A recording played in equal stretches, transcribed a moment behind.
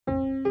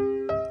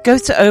Go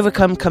to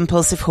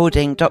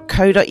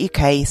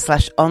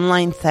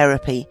overcomecompulsivehoarding.co.uk/online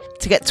therapy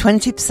to get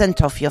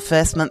 20% off your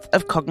first month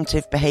of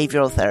cognitive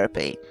behavioural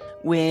therapy,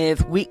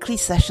 with weekly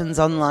sessions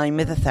online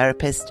with a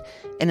therapist,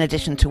 in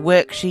addition to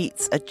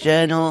worksheets, a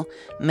journal,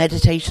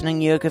 meditation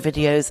and yoga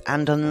videos,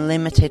 and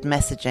unlimited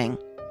messaging.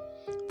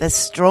 There's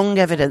strong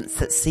evidence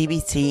that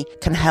CBT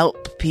can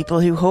help people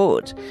who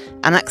hoard,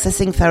 and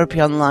accessing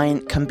therapy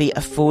online can be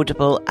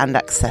affordable and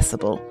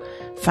accessible.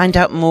 Find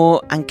out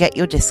more and get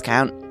your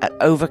discount at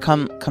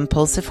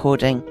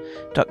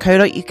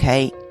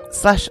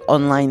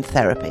overcomecompulsivehoarding.co.uk/online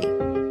therapy.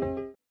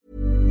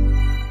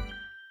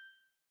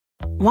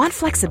 Want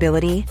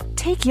flexibility?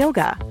 Take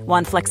yoga.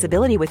 Want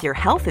flexibility with your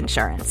health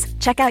insurance?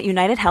 Check out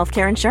United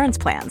Healthcare Insurance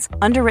Plans.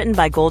 Underwritten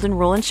by Golden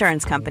Rule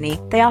Insurance Company,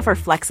 they offer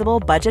flexible,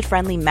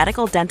 budget-friendly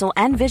medical, dental,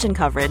 and vision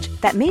coverage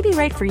that may be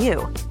right for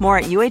you. More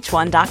at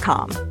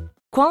uh1.com.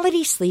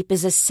 Quality sleep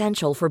is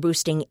essential for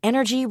boosting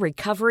energy,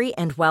 recovery,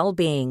 and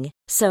well-being.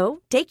 So,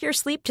 take your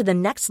sleep to the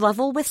next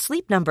level with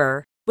Sleep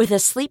Number. With a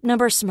Sleep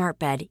Number smart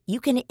bed, you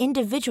can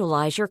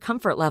individualize your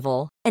comfort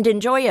level and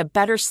enjoy a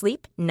better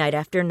sleep night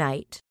after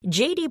night.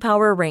 J.D.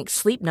 Power ranks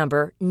Sleep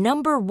Number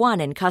number 1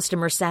 in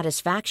customer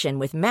satisfaction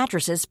with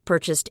mattresses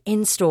purchased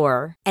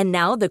in-store. And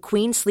now the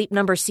Queen Sleep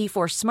Number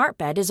C4 smart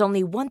bed is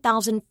only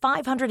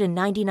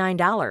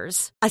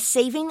 $1,599, a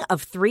saving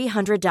of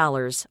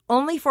 $300,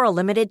 only for a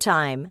limited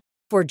time.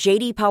 For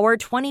J.D. Power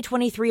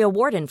 2023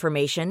 award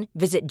information,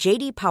 visit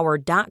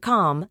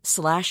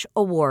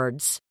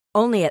jdpower.com/awards.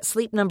 Only at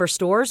Sleep Number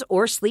stores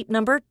or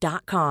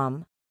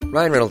sleepnumber.com.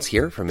 Ryan Reynolds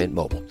here from Mint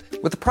Mobile.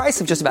 With the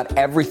price of just about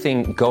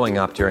everything going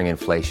up during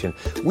inflation,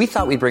 we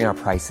thought we'd bring our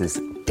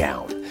prices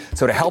down.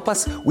 So to help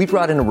us, we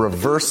brought in a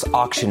reverse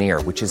auctioneer,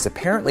 which is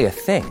apparently a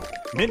thing.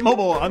 Mint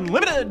Mobile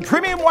Unlimited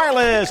Premium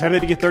Wireless. How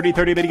to get 30,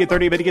 30, how to get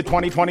 30, how to get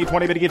 20, 20,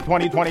 20, how to get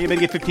 20, 20, how to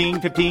get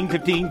 15, 15,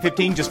 15,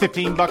 15, just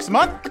 $15 a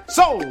month?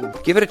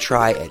 Sold! Give it a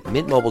try at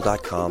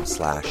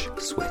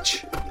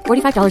mintmobile.com/switch.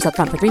 $45 up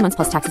front for 3 months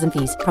plus taxes and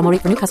fees. Promo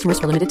rate for new customers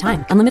for limited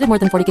time. Unlimited more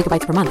than 40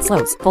 gigabytes per month.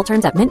 Slows full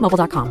terms at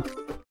mintmobile.com.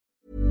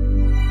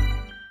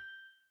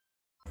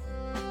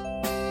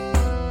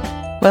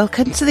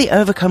 Welcome to the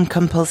Overcome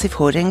Compulsive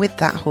Hoarding with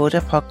That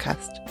Hoarder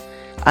podcast.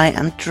 I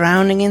am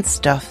drowning in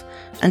stuff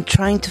and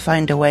trying to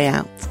find a way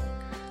out.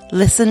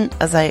 Listen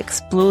as I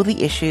explore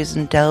the issues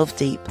and delve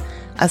deep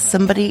as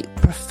somebody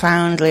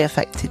profoundly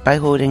affected by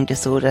hoarding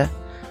disorder.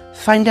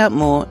 Find out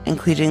more,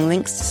 including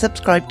links to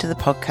subscribe to the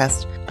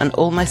podcast and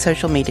all my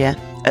social media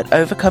at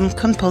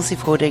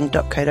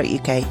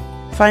overcomecompulsivehoarding.co.uk.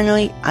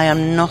 Finally, I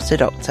am not a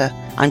doctor.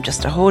 I'm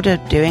just a hoarder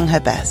doing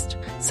her best.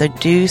 So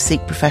do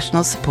seek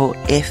professional support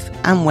if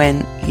and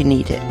when you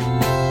need it.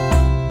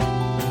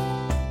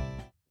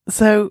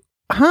 So,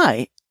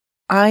 hi.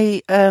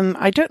 I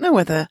don't know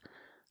whether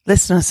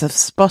listeners have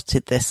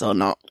spotted this or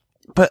not,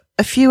 but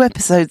a few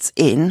episodes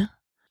in,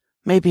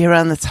 maybe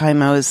around the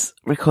time I was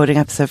recording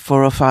episode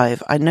 4 or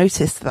 5, I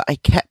noticed that I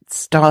kept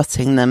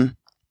starting them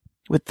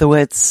with the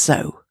word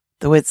so.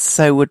 The word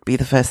so would be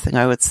the first thing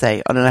I would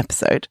say on an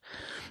episode.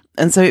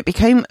 And so it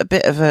became a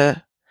bit of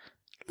a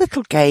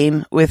little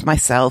game with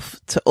myself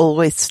to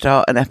always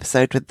start an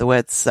episode with the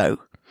word so.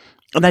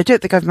 And I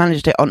don't think I've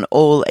managed it on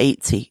all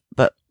 80,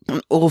 but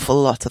an awful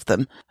lot of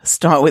them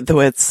start with the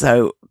word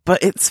so.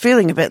 But it's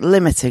feeling a bit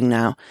limiting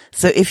now.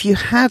 So if you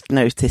had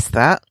noticed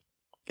that,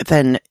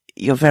 then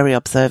you're very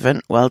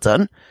observant. Well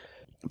done.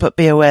 But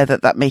be aware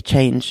that that may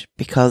change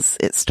because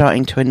it's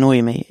starting to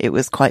annoy me. It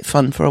was quite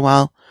fun for a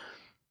while.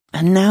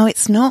 And now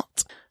it's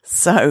not.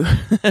 So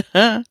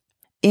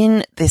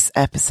in this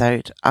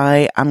episode,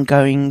 I am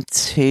going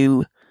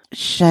to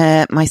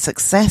share my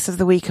success of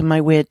the week and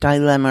my weird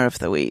dilemma of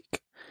the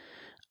week.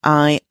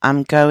 I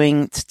am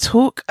going to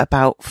talk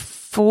about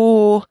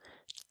 4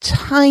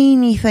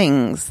 tiny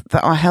things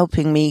that are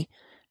helping me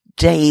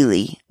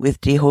daily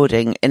with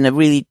dehoarding in a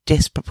really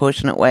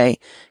disproportionate way,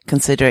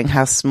 considering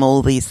how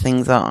small these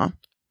things are.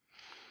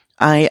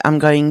 I am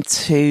going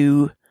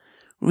to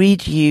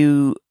read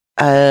you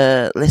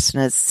a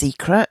listener's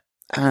secret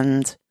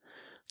and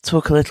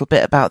talk a little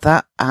bit about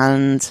that.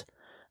 And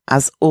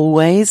as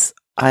always,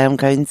 I am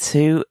going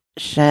to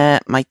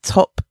share my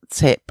top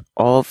tip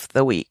of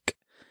the week.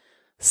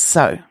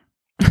 So,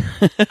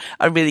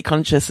 I'm really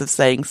conscious of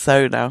saying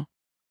so now.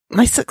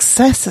 My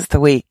success of the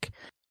week.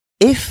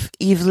 If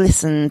you've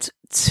listened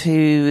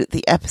to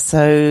the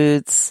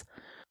episodes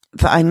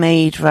that I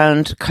made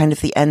around kind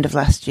of the end of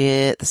last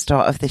year, the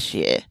start of this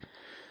year,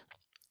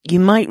 you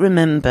might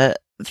remember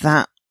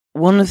that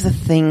one of the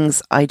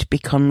things I'd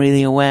become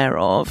really aware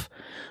of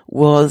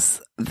was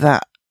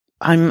that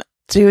I'm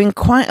doing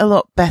quite a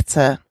lot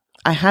better.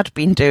 I had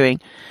been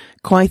doing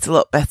quite a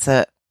lot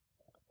better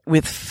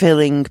with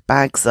filling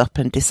bags up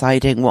and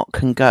deciding what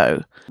can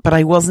go. But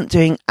I wasn't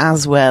doing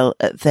as well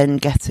at then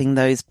getting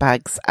those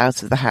bags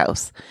out of the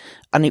house.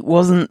 And it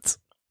wasn't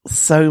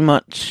so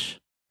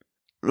much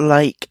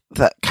like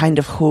that kind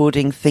of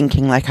hoarding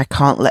thinking like I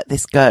can't let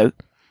this go.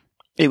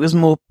 It was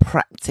more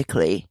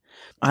practically,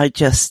 I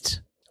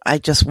just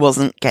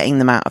wasn't getting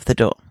them out of the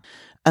door.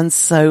 And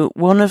so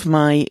one of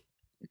my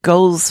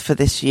goals for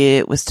this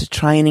year was to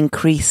try and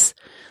increase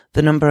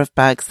the number of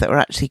bags that were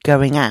actually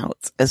going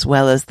out, as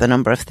well as the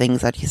number of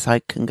things I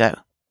decide can go.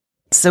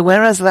 So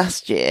whereas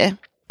last year,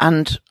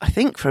 and I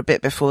think for a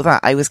bit before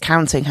that, I was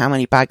counting how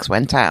many bags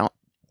went out,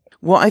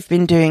 what I've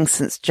been doing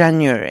since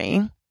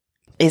January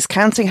is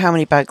counting how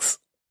many bags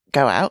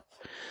go out,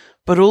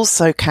 but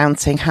also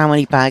counting how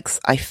many bags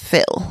I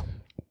fill.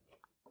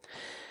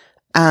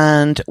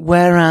 And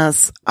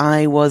whereas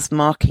I was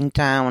marking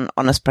down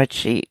on a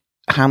spreadsheet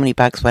how many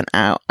bags went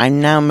out,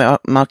 I'm now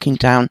marking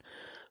down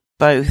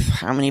both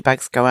how many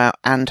bags go out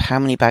and how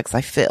many bags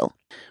I fill,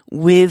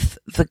 with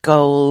the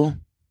goal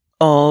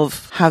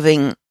of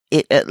having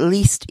it at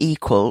least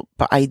equal,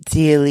 but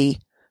ideally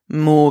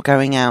more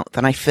going out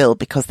than I fill,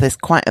 because there's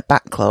quite a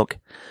backlog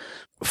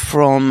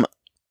from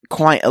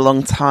quite a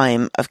long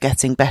time of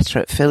getting better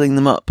at filling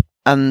them up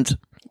and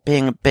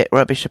being a bit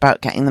rubbish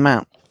about getting them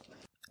out.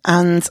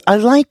 And I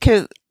like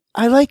a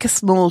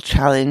small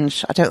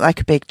challenge. I don't like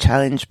a big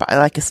challenge, but I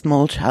like a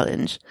small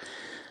challenge.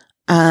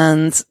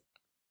 And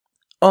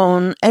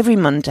on every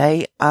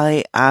Monday,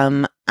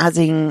 I'm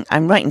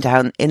writing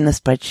down in the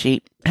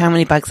spreadsheet how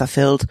many bags I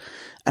filled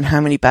and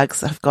how many bags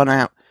have gone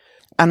out.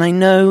 And I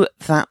know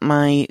that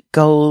my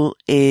goal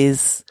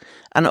is,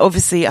 and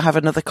obviously I have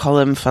another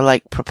column for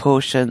like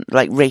proportion,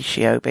 like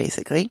ratio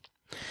basically.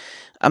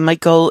 And my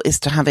goal is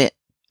to have it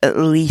at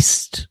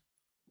least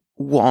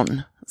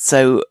 1.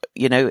 So,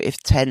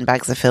 if 10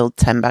 bags are filled,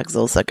 10 bags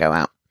also go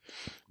out.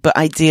 But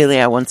ideally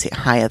I want it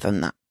higher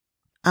than that.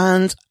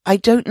 And I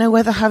don't know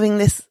whether having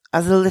this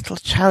as a little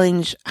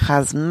challenge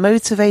has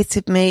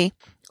motivated me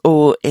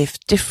or if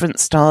different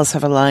stars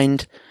have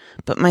aligned.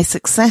 But my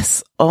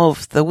success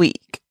of the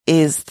week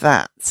is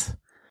that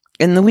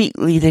in the week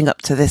leading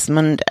up to this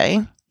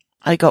Monday,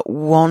 I got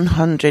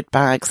 100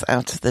 bags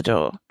out of the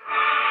door.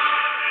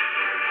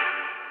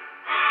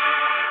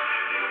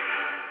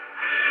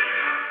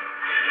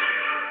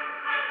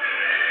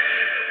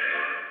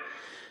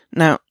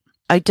 Now,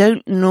 I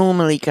don't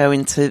normally go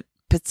into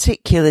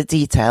particular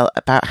detail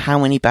about how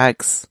many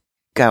bags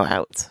go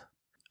out.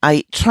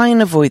 I try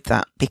and avoid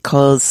that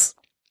because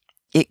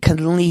it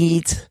can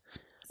lead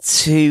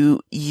to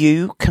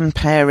you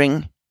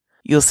comparing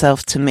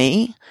yourself to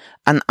me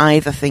and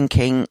either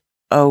thinking,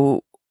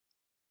 oh,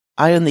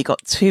 I only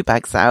got 2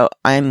 bags out,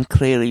 I'm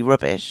clearly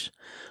rubbish,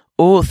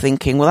 or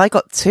thinking, well, I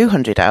got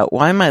 200 out,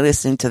 why am I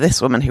listening to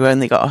this woman who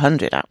only got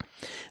 100 out?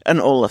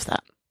 And all of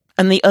that.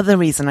 And the other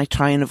reason I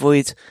try and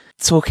avoid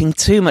talking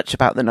too much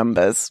about the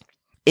numbers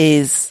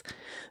is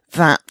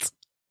that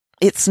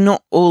it's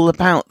not all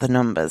about the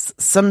numbers.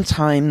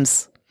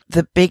 Sometimes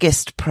the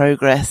biggest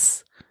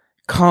progress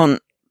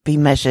can't be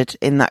measured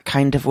in that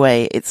kind of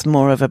way. It's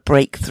more of a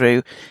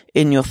breakthrough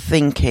in your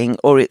thinking,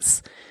 or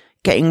it's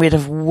getting rid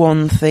of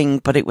one thing,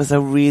 but it was a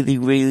really,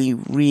 really,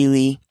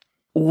 really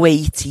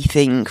weighty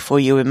thing for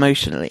you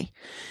emotionally.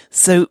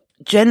 So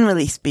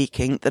generally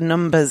speaking, the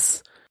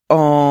numbers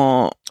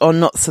are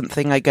not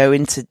something I go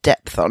into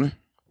depth on.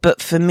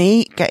 But for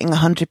me, getting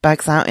 100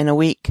 bags out in a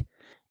week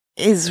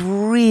is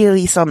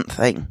really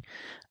something.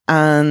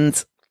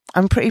 And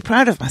I'm pretty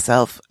proud of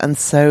myself. And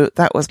so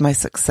that was my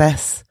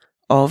success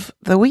of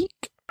the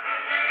week.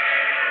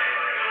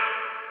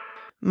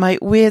 My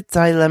weird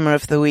dilemma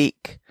of the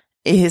week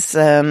is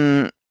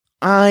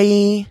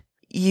I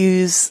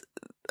use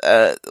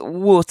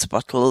water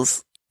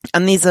bottles.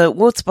 And these are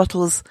water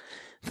bottles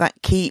that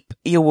keep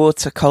your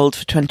water cold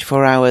for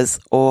 24 hours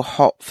or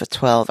hot for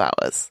 12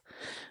 hours.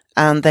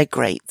 And they're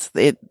great.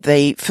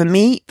 They, for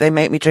me, they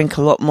make me drink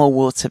a lot more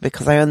water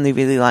because I only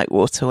really like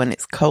water when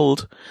it's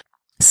cold.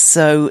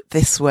 So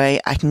this way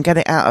I can get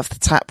it out of the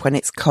tap when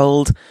it's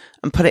cold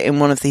and put it in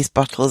one of these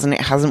bottles and it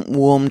hasn't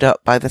warmed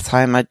up by the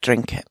time I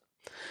drink it.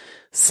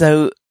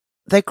 So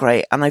they're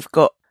great. And I've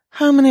got,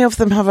 how many of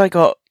them have I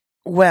got?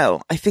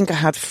 Well, I think I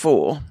had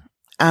 4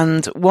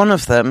 and one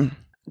of them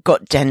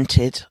got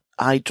dented.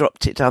 I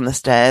dropped it down the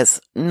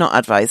stairs, not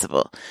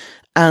advisable.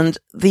 And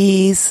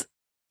these,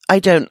 I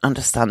don't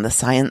understand the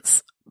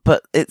science,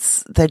 but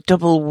they're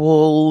double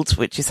walled,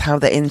 which is how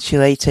they're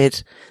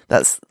insulated.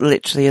 That's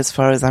literally as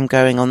far as I'm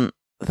going on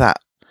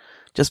that.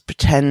 Just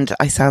pretend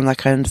I sound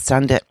like I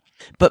understand it.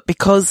 But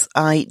because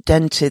I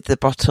dented the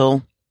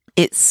bottle,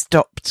 it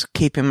stopped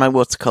keeping my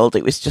water cold.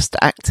 It was just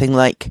acting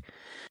like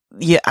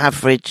your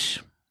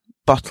average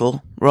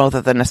bottle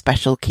rather than a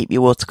special keep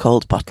your water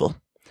cold bottle.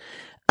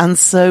 And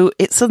so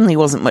it suddenly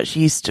wasn't much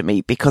use to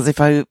me because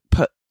if I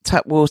put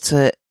tap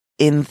water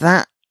in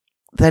that,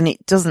 then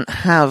it doesn't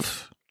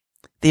have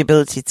the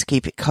ability to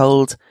keep it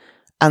cold.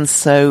 And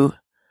so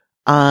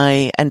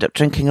I end up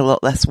drinking a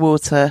lot less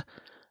water.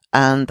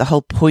 And the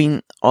whole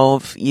point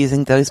of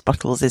using those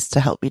bottles is to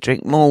help me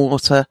drink more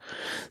water.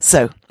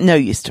 So no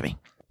use to me.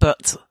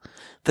 But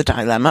the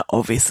dilemma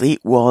obviously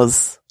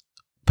was,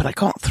 but I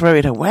can't throw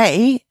it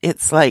away.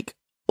 It's like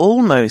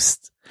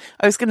almost,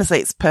 I was going to say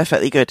it's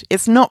perfectly good.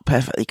 It's not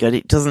perfectly good.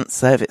 It doesn't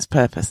serve its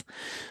purpose.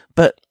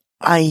 But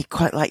I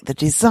quite like the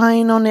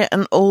design on it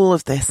and all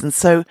of this. And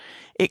so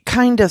it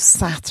kind of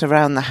sat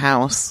around the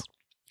house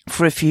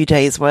for a few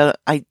days while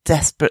I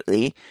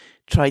desperately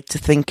tried to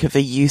think of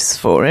a use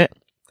for it.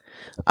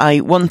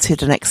 I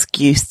wanted an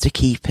excuse to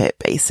keep it,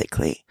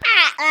 basically.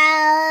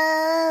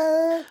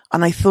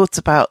 And I thought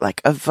about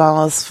like a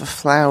vase for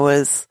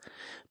flowers,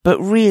 but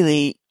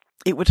really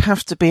it would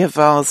have to be a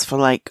vase for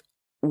like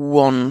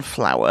one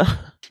flower.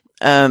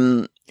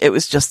 It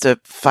was just a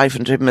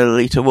 500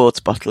 milliliter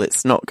water bottle.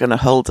 It's not going to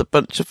hold a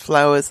bunch of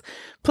flowers.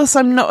 Plus,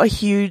 I'm not a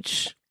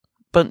huge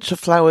bunch of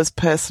flowers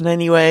person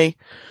anyway.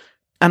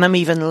 And I'm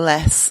even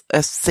less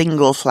a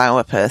single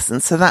flower person.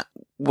 So that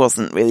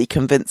wasn't really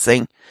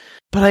convincing.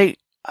 But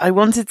I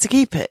wanted to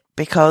keep it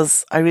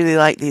because I really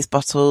like these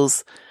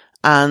bottles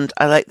and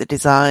I like the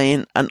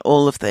design and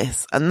all of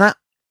this. And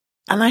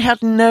I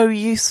had no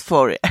use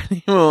for it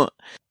anymore.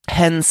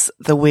 Hence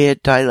the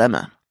weird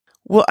dilemma.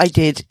 What I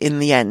did in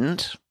the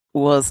end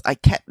was I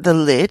kept the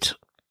lid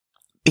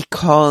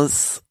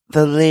because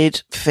the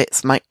lid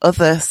fits my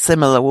other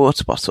similar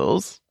water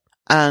bottles.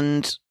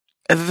 And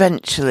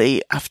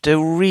eventually, after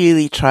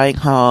really trying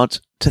hard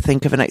to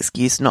think of an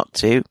excuse not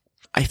to,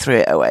 I threw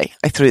it away.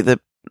 I threw the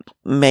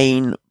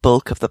main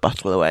bulk of the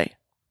bottle away.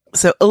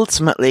 So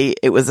ultimately,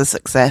 it was a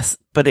success,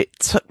 but it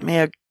took me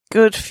a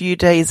good few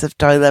days of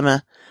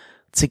dilemma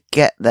to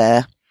get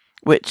there,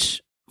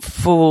 which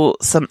for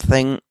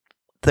something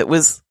that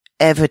was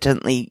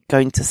evidently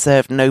going to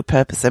serve no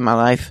purpose in my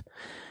life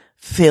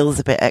feels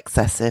a bit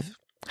excessive.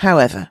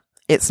 However,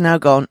 it's now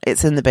gone.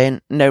 It's in the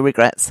bin. No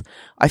regrets.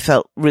 I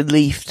felt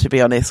relief, to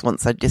be honest,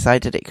 once I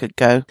decided it could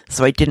go.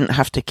 So I didn't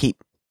have to keep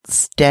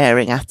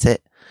staring at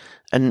it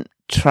and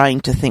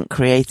trying to think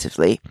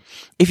creatively.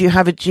 If you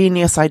have a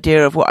genius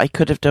idea of what I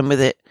could have done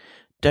with it,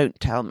 don't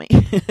tell me.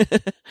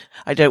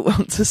 I don't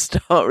want to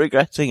start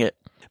regretting it.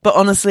 But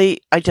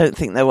honestly, I don't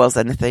think there was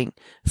anything.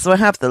 So I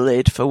have the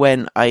lid for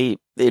when I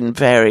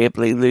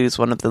invariably lose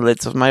one of the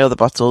lids of my other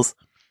bottles.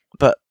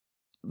 But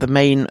the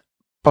main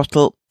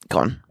bottle,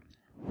 gone.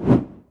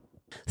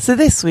 So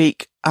this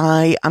week,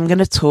 I am going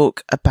to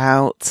talk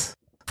about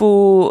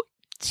 4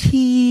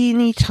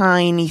 teeny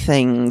tiny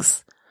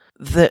things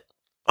that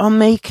are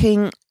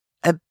making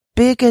a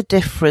bigger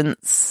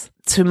difference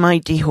to my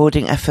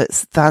dehoarding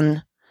efforts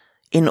than,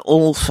 in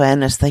all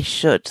fairness, they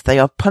should. They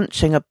are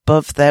punching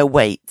above their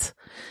weight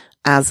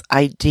as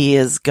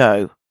ideas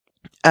go.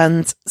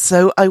 And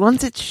so I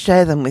wanted to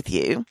share them with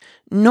you,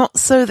 not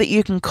so that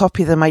you can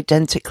copy them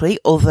identically,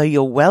 although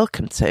you're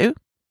welcome to.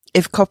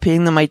 If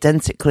copying them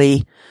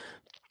identically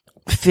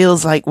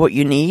feels like what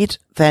you need,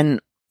 then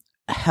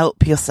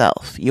help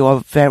yourself. You are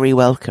very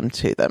welcome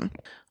to them.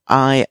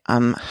 I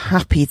am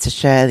happy to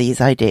share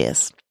these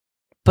ideas.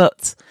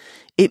 But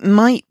it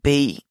might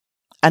be,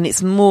 and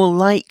it's more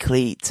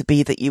likely to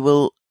be, that you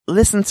will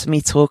listen to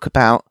me talk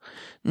about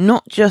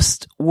not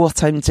just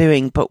what I'm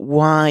doing, but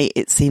why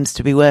it seems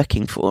to be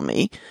working for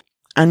me.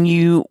 And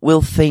you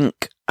will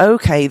think,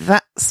 okay,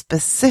 that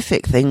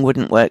specific thing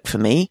wouldn't work for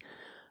me,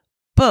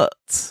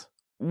 but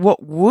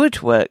what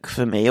would work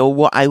for me, or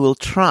what I will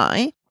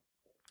try,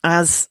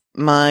 as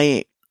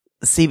my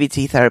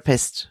CBT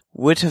therapist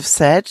would have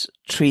said,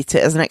 treat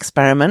it as an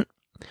experiment.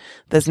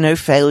 There's no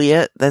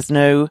failure. There's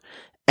no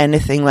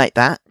anything like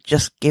that.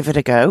 Just give it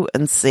a go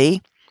and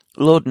see.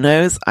 Lord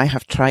knows I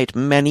have tried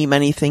many,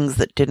 many things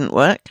that didn't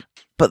work,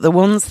 but the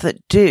ones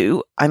that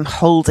do, I'm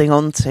holding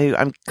on to,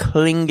 I'm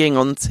clinging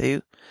on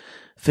to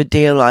for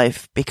dear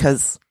life,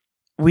 because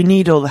we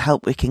need all the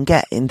help we can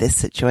get in this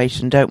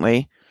situation, don't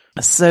we?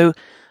 So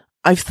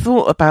I've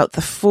thought about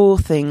the 4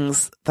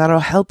 things that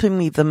are helping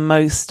me the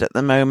most at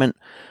the moment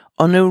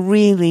on a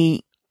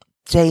really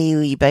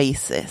daily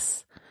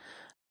basis.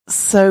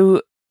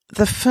 So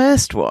the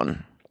first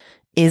one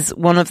is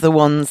one of the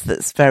ones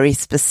that's very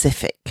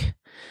specific,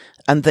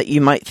 and that you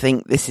might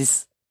think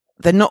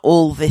they're not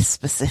all this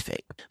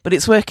specific, but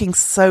it's working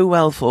so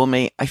well for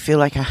me. I feel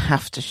like I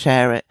have to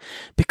share it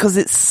because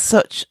it's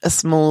such a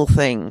small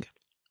thing.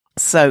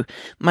 So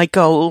my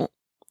goal,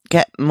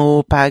 get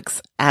more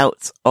bags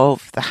out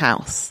of the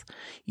house.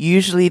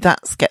 Usually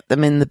that's get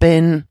them in the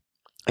bin.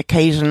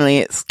 Occasionally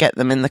it's get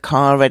them in the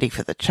car ready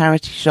for the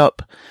charity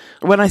shop.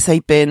 When I say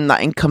bin,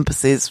 that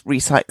encompasses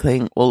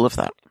recycling, all of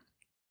that.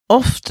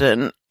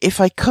 Often, if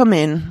I come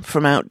in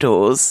from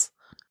outdoors,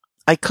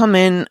 I come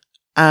in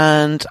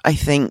and I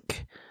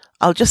think,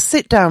 I'll just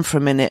sit down for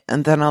a minute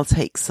and then I'll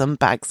take some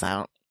bags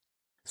out,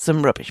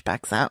 some rubbish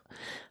bags out.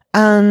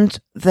 And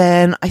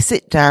then I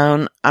sit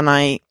down and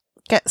I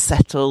get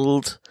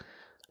settled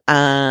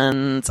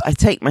and I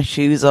take my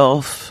shoes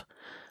off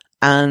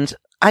and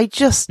I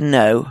just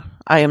know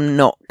I am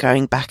not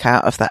going back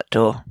out of that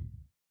door.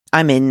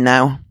 I'm in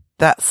now.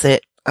 That's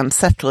it. I'm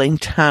settling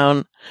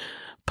down,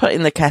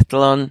 putting the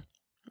kettle on.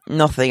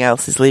 Nothing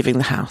else is leaving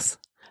the house.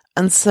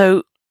 And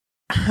so,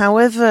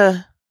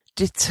 however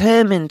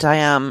determined I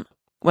am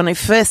when I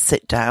first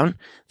sit down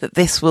that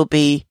this will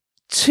be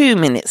 2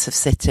 minutes of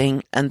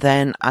sitting and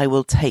then I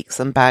will take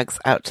some bags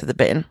out to the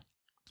bin,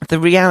 the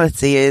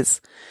reality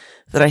is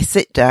that I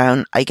sit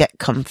down, I get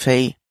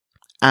comfy,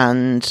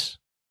 and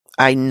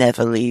I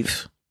never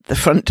leave the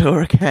front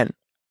door again.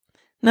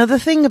 Now, the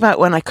thing about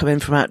when I come in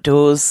from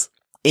outdoors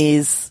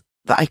is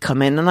that I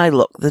come in and I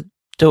lock the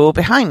door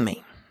behind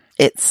me.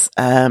 It's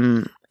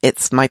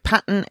my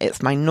pattern,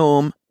 it's my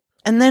norm.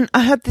 And then I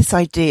had this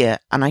idea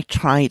and I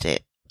tried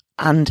it,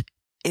 and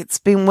it's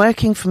been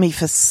working for me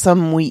for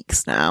some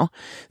weeks now.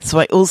 So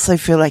I also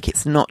feel like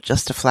it's not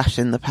just a flash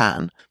in the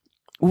pan.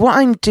 What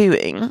I'm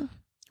doing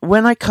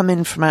when I come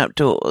in from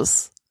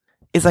outdoors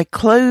is I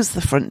close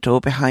the front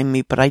door behind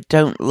me, but I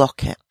don't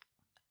lock it.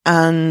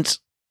 And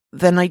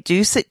then I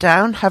do sit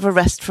down, have a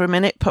rest for a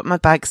minute, put my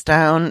bags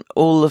down,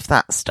 all of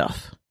that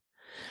stuff.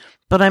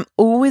 But I'm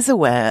always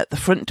aware the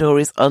front door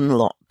is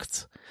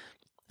unlocked.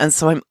 And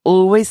so I'm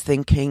always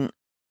thinking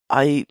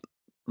I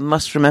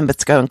must remember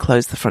to go and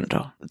close the front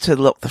door, to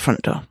lock the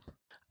front door.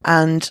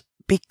 And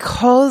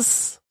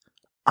because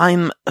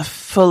I'm a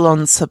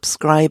full-on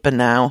subscriber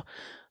now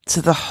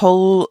to the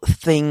whole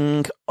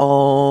thing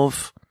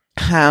of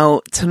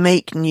how to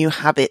make new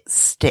habits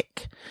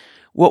stick,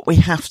 what we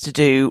have to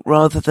do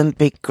rather than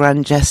big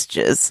grand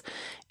gestures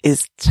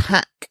is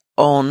tack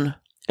on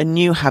a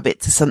new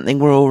habit to something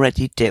we're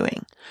already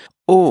doing,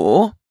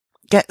 or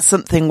get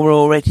something we're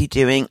already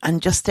doing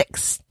and just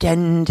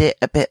extend it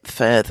a bit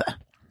further.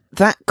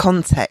 That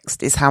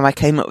context is how I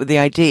came up with the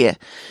idea,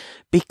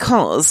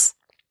 because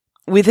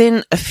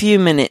within a few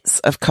minutes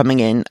of coming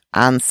in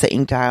and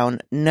sitting down,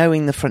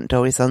 knowing the front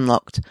door is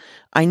unlocked,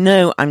 I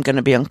know I'm going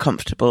to be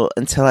uncomfortable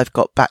until I've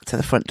got back to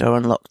the front door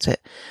and locked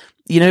it.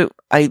 You know,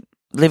 I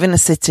live in a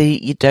city,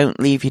 you don't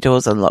leave your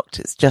doors unlocked.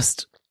 It's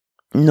just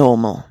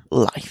normal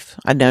life.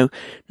 I know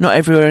not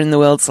everywhere in the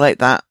world's like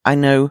that. I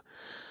know,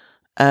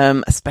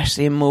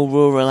 especially in more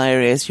rural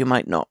areas, you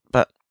might not.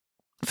 But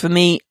for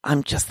me,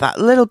 I'm just that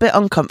little bit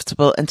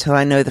uncomfortable until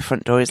I know the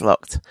front door is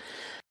locked.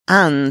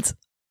 And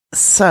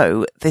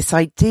so this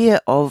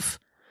idea of,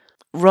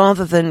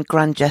 rather than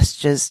grand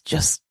gestures,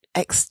 just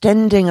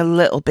extending a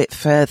little bit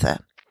further,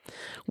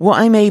 what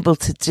I'm able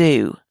to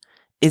do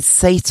is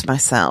say to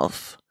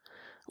myself,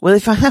 well,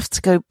 if I have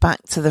to go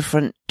back to the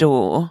front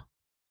door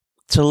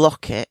to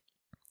lock it,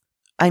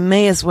 I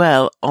may as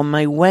well, on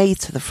my way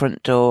to the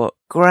front door,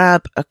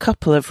 grab a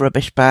couple of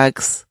rubbish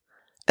bags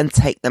and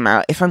take them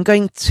out. If I'm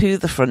going to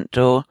the front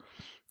door,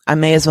 I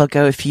may as well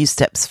go a few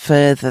steps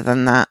further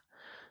than that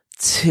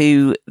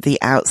to the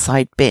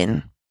outside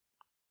bin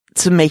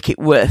to make it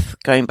worth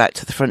going back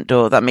to the front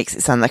door. That makes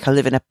it sound like I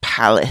live in a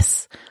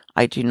palace.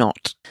 I do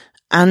not.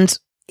 And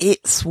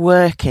it's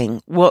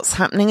working. What's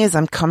happening is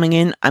I'm coming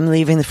in, I'm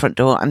leaving the front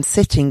door, I'm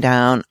sitting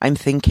down, I'm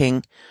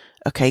thinking,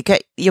 okay,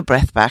 get your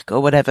breath back or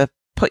whatever,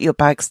 put your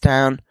bags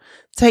down,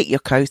 take your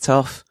coat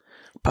off.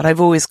 But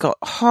I've always got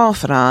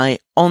half an eye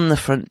on the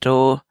front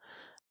door.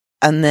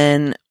 And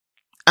then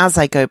as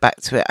I go back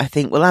to it, I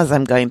think, well, as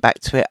I'm going back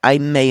to it, I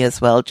may as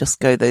well just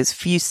go those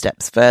few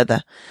steps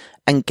further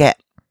and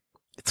get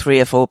 3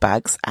 or 4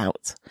 bags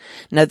out.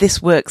 Now,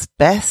 this works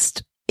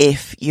best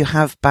if you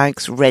have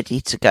bags ready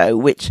to go,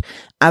 which,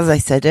 as I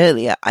said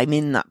earlier, I'm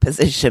in that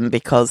position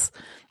because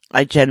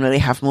I generally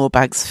have more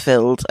bags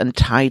filled and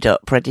tied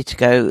up, ready to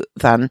go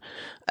than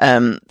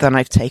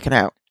I've taken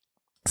out.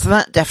 So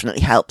that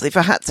definitely helps. If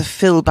I had to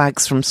fill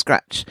bags from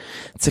scratch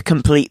to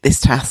complete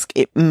this task,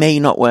 it may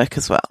not work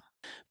as well.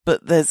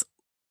 But there's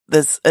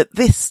at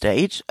this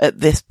stage, at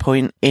this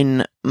point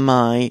in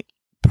my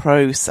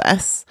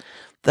process,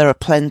 there are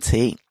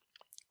plenty.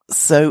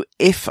 So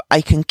if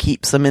I can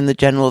keep some in the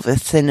general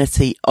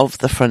vicinity of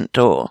the front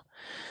door,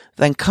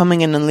 then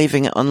coming in and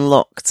leaving it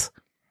unlocked,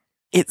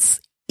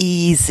 it's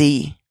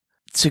easy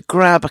to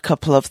grab a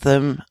couple of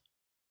them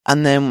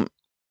and then,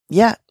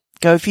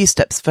 go a few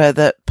steps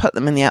further, put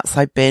them in the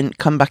outside bin,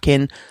 come back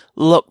in,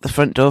 lock the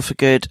front door for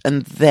good,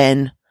 and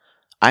then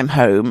I'm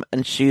home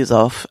and shoes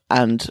off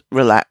and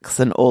relax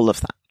and all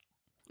of that.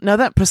 Now,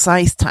 that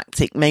precise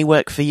tactic may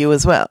work for you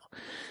as well,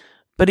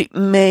 but it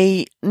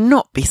may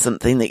not be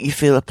something that you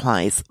feel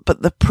applies.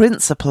 But the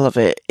principle of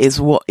it is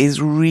what is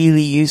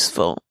really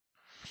useful.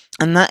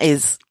 And that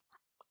is,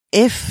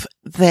 if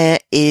there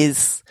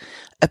is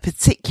a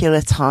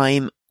particular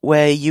time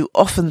where you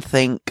often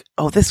think,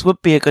 oh, this would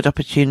be a good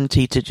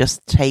opportunity to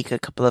just take a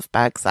couple of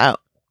bags out,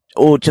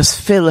 or just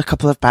fill a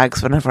couple of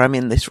bags whenever I'm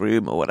in this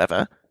room or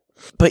whatever,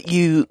 but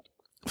you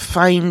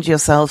find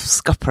yourself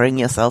scuppering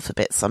yourself a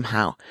bit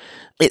somehow.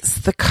 It's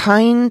the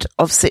kind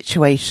of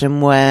situation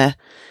where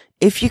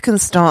if you can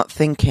start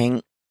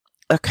thinking,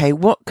 okay,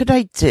 what could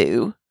I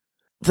do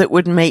that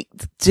would make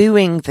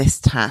doing this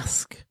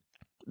task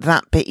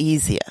that bit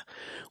easier?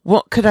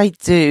 What could I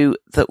do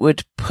that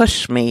would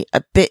push me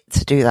a bit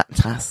to do that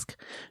task?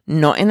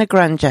 Not in a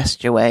grand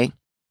gesture way,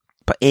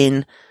 but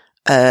in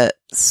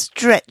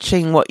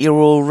stretching what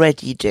you're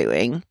already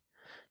doing,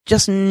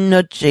 just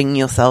nudging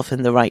yourself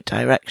in the right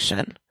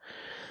direction.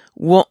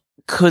 What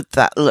could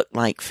that look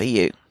like for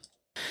you?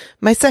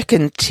 My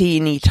second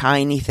teeny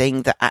tiny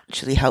thing that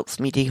actually helps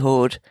me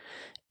dehoard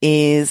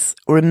is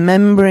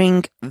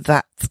remembering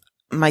that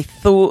my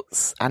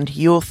thoughts and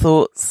your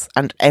thoughts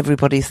and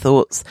everybody's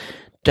thoughts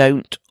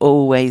don't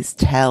always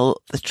tell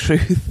the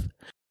truth.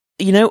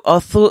 You know, our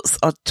thoughts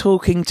are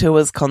talking to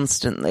us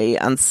constantly,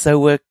 and so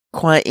we're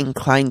quite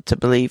inclined to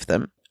believe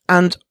them.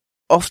 And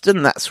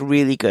often that's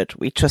really good.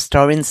 We trust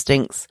our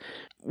instincts.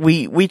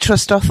 we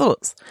trust our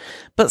thoughts,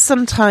 but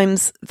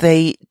sometimes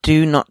they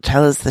do not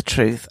tell us the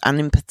truth. And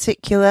in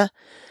particular,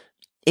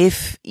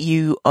 if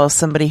you are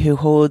somebody who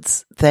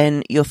hoards,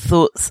 then your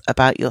thoughts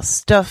about your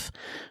stuff,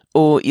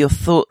 or your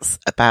thoughts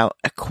about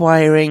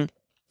acquiring,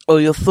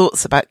 or your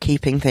thoughts about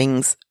keeping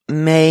things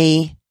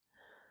may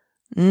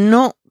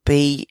not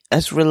be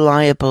as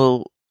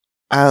reliable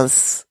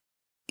as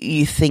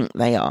you think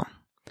they are.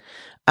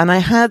 And I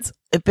had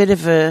a bit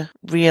of a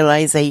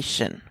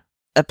realization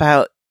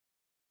about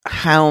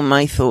how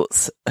my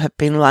thoughts have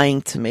been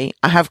lying to me.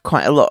 I have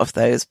quite a lot of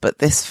those, but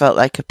this felt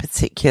like a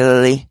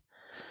particularly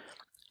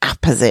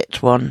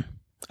apposite one.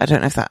 I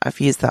don't know if I've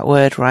used that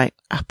word right.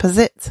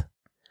 Apposite?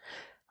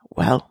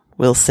 Well,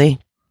 we'll see.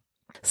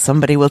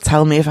 Somebody will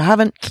tell me if I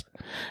haven't.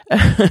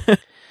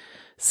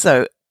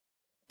 So,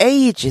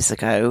 ages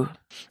ago,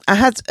 I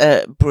had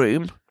a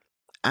broom,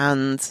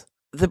 and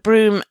the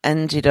broom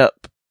ended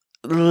up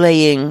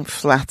laying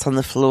flat on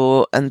the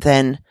floor, and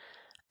then,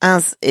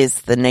 as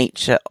is the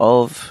nature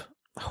of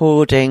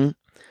hoarding,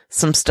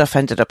 some stuff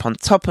ended up on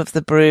top of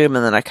the broom,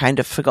 and then I kind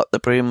of forgot the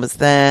broom was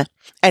there.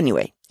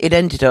 Anyway, it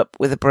ended up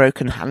with a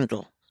broken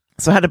handle.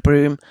 So I had a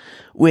broom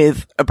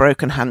with a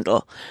broken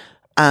handle,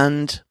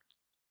 and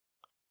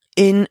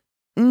in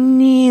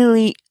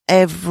nearly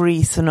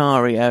every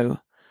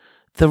scenario,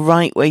 the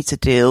right way to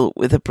deal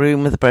with a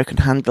broom with a broken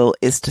handle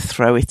is to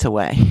throw it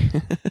away.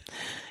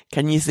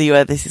 Can you see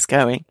where this is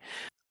going?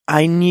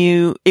 I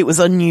knew it was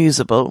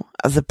unusable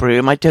as a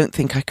broom. I don't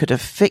think I could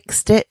have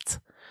fixed it.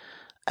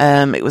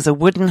 It was a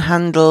wooden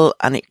handle,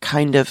 and it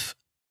kind of,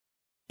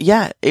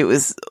 it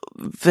was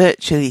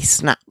virtually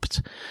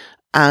snapped.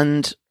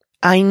 And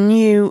I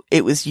knew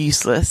it was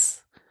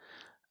useless,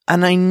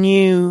 and I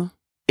knew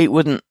it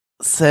wouldn't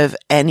serve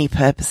any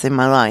purpose in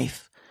my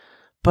life,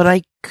 but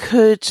I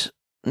could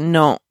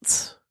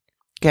not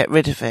get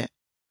rid of it.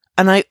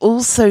 And I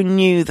also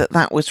knew that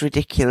that was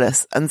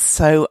ridiculous, and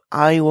so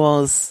I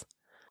was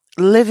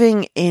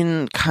living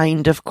in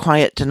kind of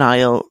quiet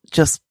denial,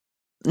 just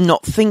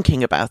not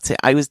thinking about it.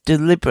 I was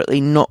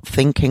deliberately not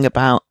thinking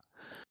about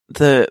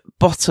the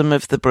bottom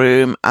of the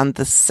broom and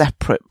the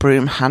separate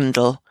broom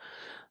handle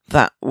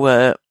that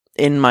were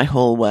in my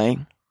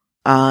hallway.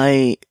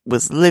 I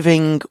was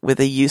living with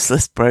a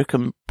useless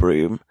broken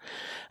broom.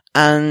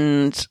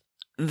 And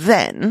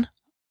then,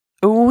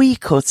 a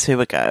week or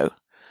two ago,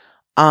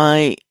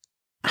 I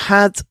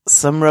had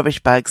some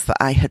rubbish bags that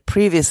I had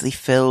previously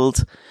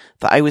filled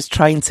that I was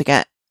trying to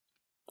get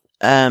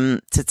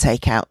to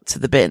take out to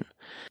the bin.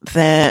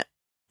 There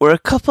were a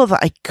couple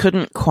that I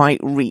couldn't quite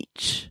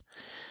reach,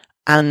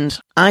 and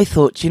I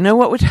thought, you know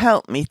what would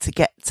help me to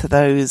get to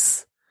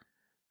those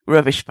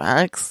rubbish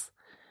bags?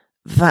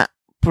 That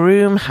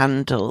broom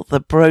handle, the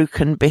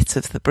broken bit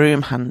of the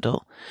broom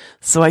handle.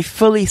 So I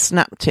fully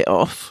snapped it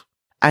off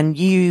and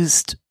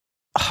used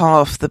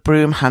half the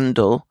broom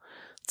handle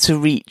to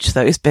reach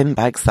those bin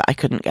bags that I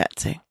couldn't get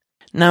to.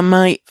 Now,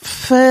 my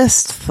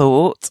first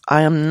thought,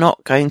 I am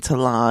not going to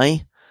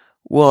lie,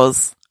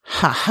 was,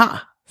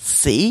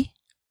 see?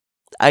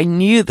 I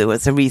knew there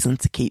was a reason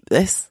to keep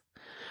this.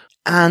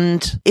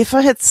 And if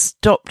I had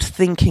stopped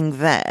thinking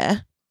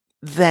there,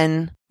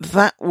 then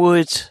that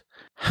would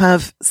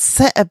have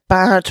set a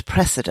bad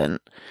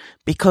precedent,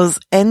 because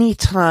any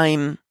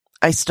time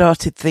I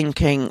started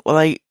thinking,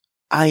 well,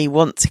 I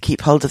want to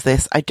keep hold of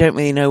this, I don't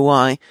really know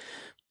why,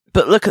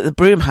 but look at the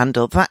broom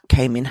handle, that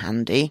came in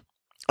handy.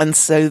 And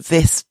so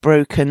this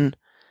broken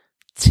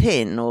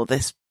tin or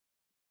this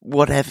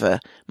whatever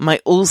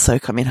might also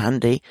come in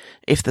handy.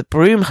 If the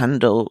broom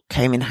handle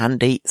came in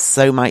handy,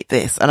 so might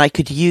this. And I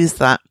could use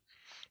that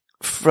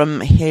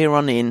from here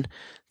on in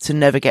to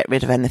never get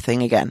rid of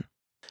anything again.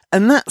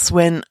 And that's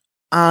when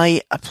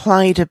I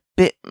applied a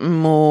bit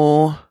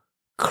more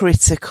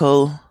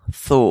critical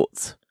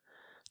thought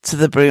to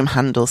the broom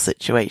handle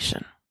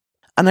situation.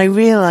 And I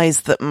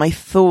realized that my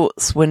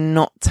thoughts were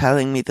not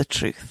telling me the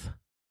truth.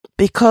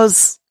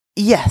 Because,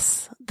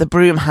 yes, the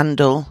broom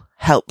handle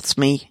helped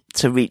me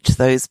to reach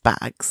those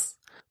bags,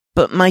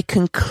 but my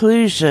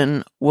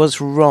conclusion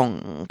was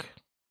wrong.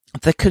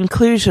 The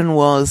conclusion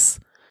was,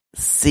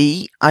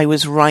 see, I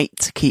was right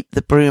to keep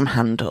the broom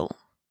handle,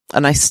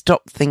 and I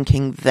stopped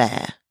thinking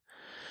there.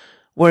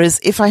 Whereas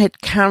if I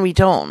had carried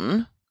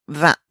on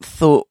that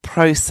thought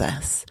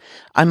process,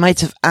 I might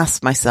have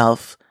asked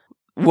myself,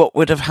 what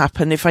would have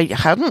happened if I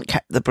hadn't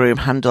kept the broom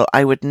handle?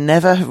 I would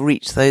never have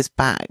reached those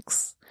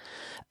bags.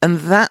 And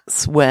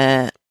that's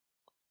where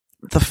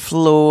the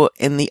flaw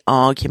in the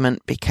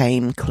argument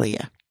became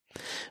clear.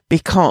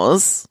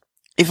 Because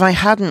if I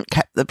hadn't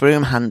kept the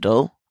broom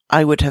handle,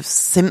 I would have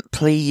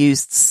simply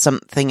used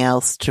something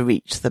else to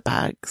reach the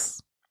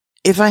bags.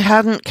 If I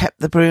hadn't kept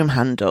the broom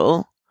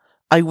handle,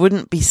 I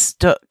wouldn't be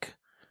stuck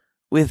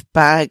with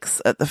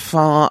bags at the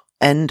far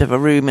end of a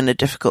room in a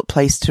difficult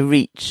place to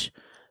reach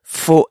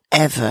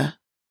forever.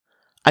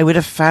 I would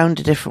have found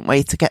a different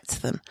way to get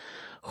to them.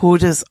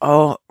 Hoarders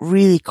are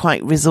really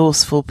quite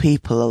resourceful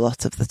people a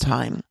lot of the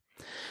time.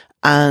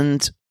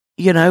 And,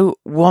 you know,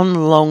 one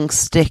long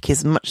stick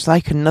is much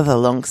like another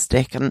long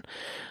stick. And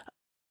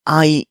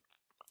I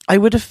I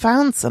would have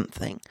found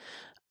something.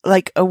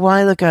 Like a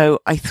while ago,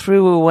 I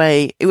threw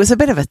away, it was a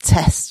bit of a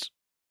test.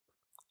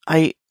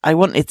 I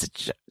wanted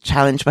to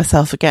challenge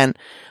myself again.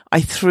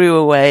 I threw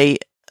away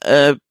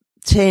a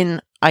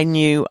tin I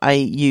knew I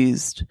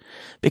used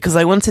because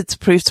I wanted to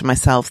prove to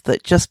myself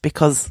that just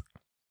because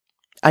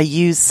I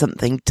use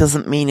something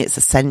doesn't mean it's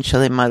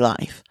essential in my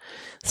life.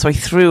 So I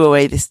threw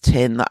away this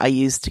tin that I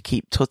used to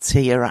keep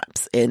tortilla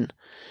wraps in.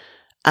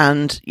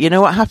 And you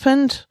know what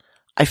happened?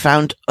 I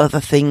found other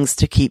things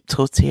to keep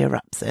tortilla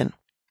wraps in.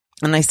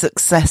 And I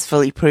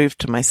successfully proved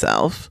to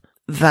myself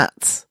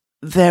that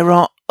there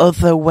are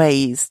other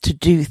ways to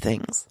do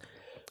things.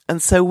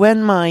 And so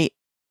when my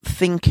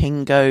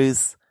thinking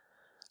goes,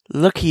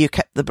 lucky you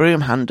kept the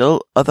broom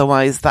handle,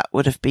 otherwise that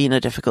would have been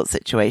a difficult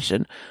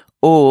situation,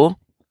 or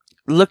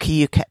lucky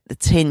you kept the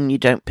tin you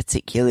don't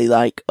particularly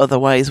like,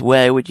 otherwise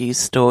where would you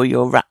store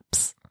your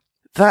wraps?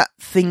 That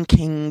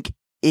thinking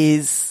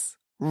is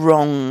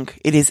wrong.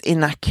 It is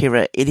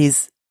inaccurate.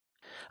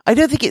 I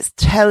don't think it's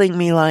telling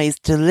me lies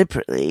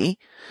deliberately,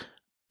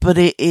 but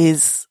it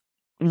is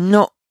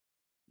not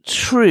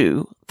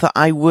true that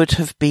I would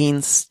have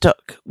been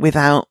stuck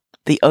without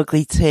the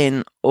ugly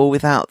tin or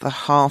without the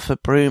half a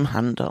broom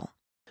handle.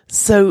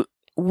 So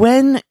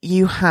when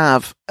you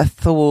have a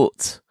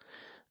thought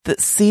that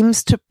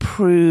seems to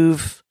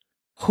prove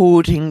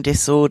hoarding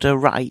disorder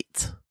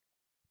right,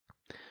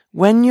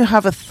 when you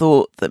have a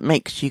thought that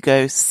makes you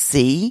go,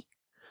 see,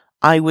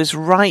 I was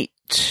right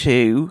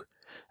to,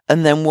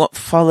 and then what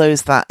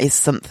follows that is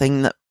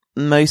something that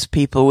most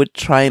people would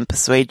try and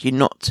persuade you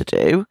not to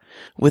do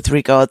with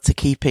regard to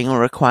keeping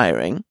or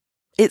acquiring,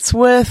 it's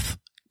worth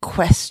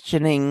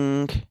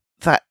questioning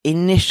that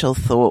initial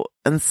thought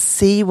and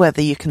see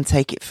whether you can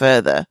take it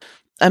further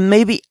and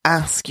maybe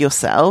ask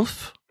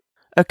yourself,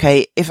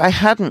 okay, if I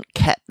hadn't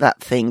kept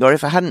that thing or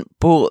if I hadn't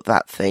bought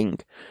that thing,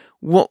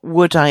 what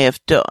would I have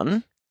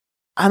done?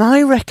 And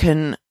I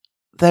reckon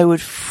there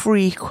would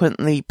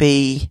frequently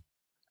be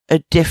a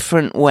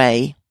different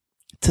way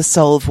to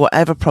solve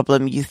whatever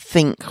problem you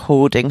think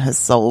hoarding has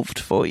solved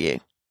for you.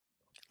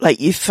 Like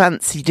you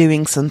fancy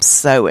doing some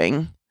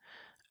sewing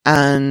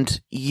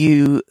and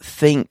you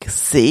think,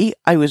 see,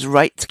 I was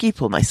right to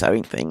keep all my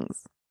sewing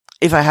things.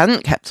 If I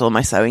hadn't kept all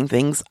my sewing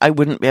things, I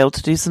wouldn't be able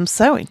to do some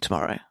sewing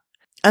tomorrow.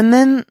 And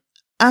then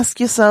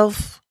ask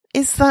yourself,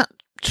 is that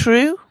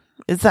true?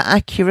 Is that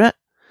accurate?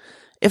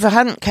 If I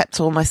hadn't kept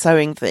all my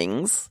sewing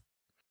things,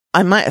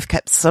 I might have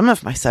kept some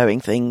of my sewing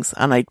things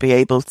and I'd be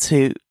able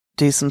to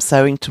do some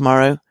sewing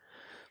tomorrow.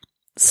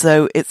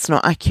 So it's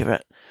not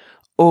accurate.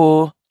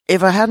 Or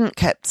if I hadn't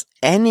kept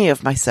any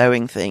of my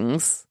sewing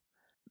things,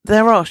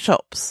 there are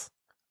shops.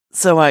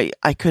 So I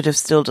could have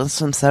still done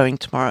some sewing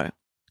tomorrow.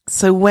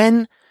 So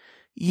when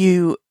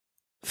you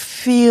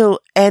feel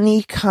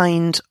any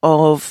kind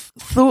of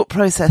thought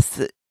process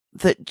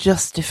that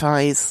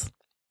justifies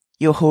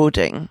your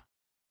hoarding,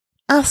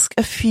 ask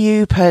a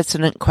few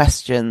pertinent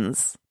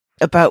questions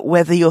about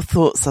whether your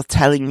thoughts are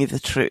telling you the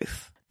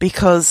truth.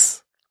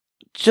 Because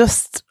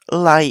just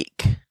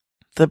like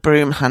the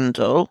broom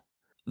handle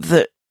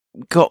that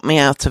got me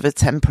out of a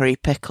temporary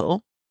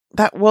pickle,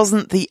 that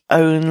wasn't the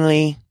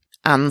only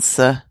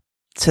answer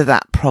to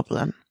that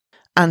problem.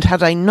 And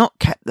had I not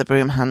kept the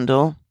broom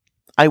handle,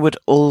 I would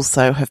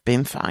also have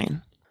been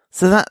fine.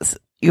 So that's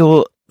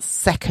your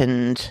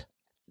second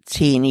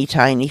teeny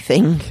tiny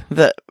thing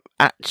that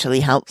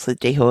actually helps with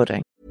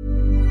dehoarding.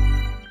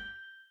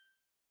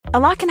 A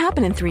lot can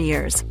happen in 3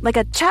 years, like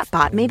a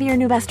chatbot may be your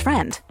new best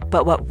friend.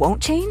 But what won't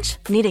change?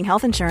 Needing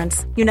health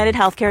insurance. United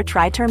Healthcare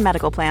Tri-Term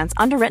Medical Plans,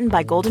 underwritten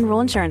by Golden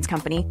Rule Insurance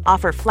Company,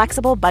 offer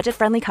flexible,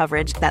 budget-friendly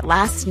coverage that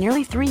lasts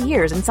nearly 3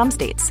 years in some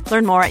states.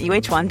 Learn more at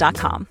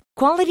uh1.com.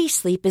 Quality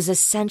sleep is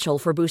essential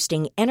for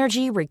boosting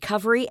energy,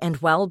 recovery, and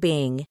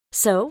well-being.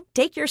 So,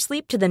 take your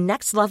sleep to the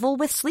next level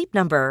with Sleep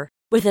Number.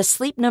 With a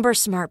Sleep Number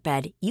smart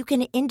bed, you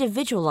can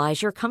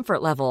individualize your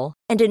comfort level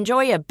and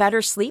enjoy a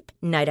better sleep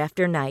night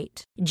after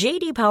night.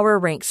 JD Power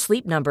ranks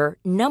Sleep Number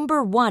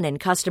number 1 in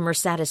customer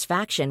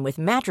satisfaction with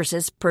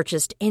mattresses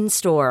purchased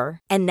in-store.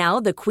 And now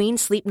the Queen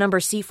Sleep Number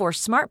C4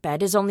 smart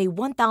bed is only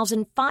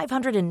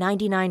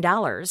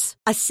 $1,599,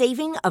 a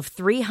saving of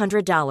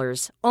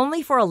 $300,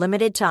 only for a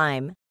limited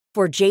time.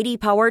 For JD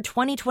Power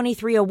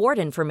 2023 award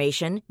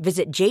information,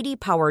 visit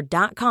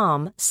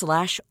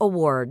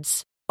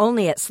jdpower.com/awards.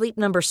 Only at Sleep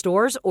Number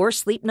stores or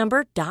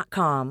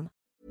sleepnumber.com.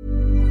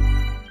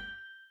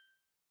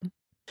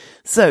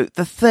 So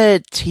the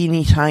third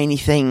teeny tiny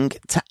thing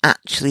to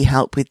actually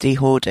help with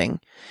dehoarding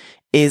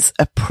is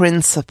a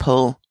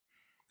principle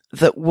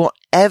that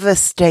whatever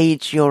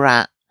stage you're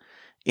at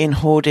in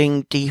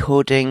hoarding,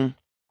 dehoarding,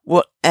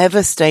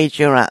 whatever stage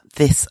you're at,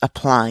 this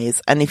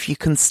applies. And if you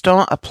can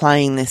start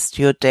applying this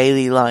to your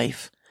daily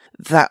life,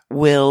 that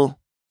will,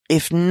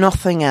 if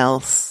nothing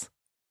else,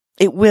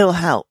 it will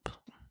help.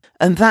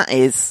 And that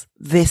is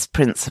this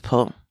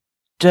principle.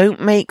 Don't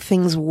make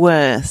things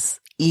worse,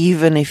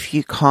 even if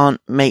you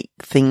can't make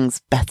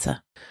things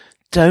better.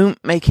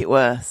 Don't make it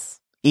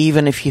worse,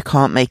 even if you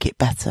can't make it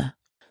better.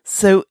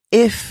 So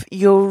if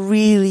you're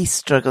really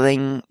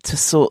struggling to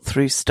sort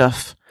through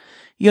stuff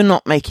you're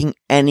not making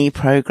any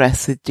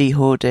progress with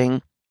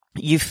dehoarding,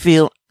 you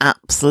feel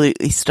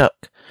absolutely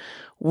stuck,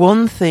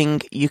 one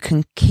thing you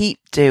can keep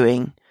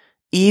doing,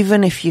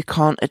 even if you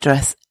can't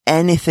address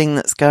anything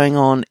that's going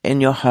on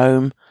in your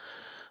home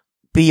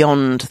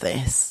beyond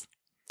this,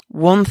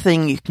 one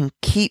thing you can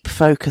keep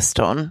focused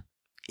on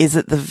is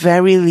at the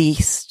very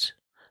least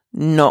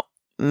not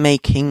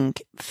making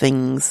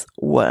things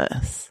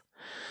worse.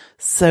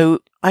 So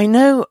I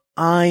know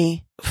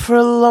for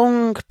a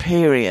long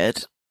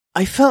period,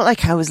 I felt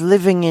like I was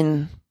living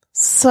in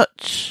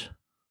such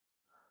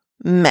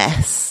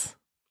mess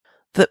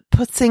that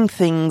putting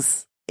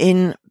things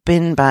in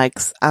bin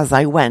bags as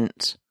I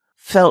went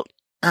felt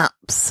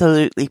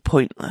absolutely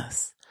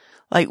pointless.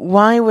 Like,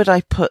 why would I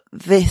put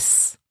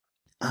this,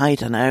 I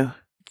don't know,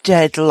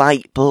 dead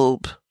light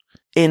bulb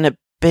in a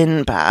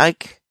bin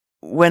bag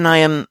when I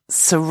am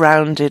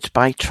surrounded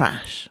by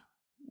trash?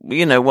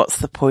 You know, what's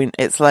the point?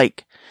 It's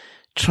like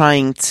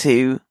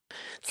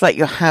it's like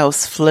your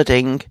house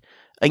flooding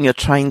and you're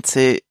trying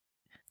to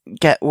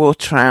get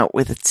water out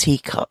with a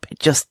teacup. It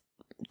just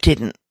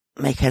didn't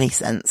make any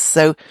sense.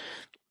 So,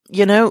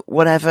 you know,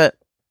 whatever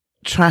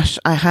trash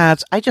I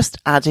had, I just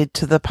added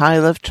to the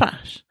pile of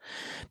trash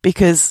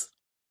because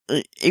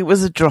it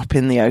was a drop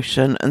in the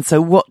ocean. And so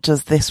what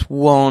does this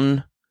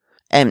one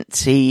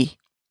empty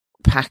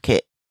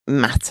packet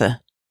matter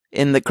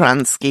in the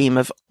grand scheme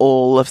of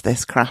all of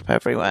this crap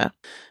everywhere?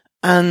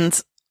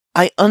 And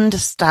I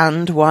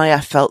understand why I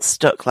felt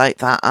stuck like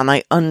that, and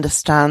I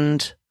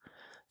understand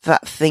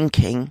that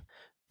thinking,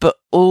 but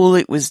all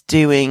it was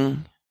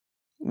doing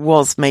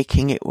was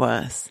making it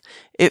worse.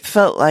 It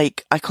felt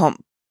like I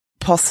can't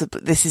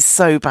possibly, this is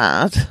so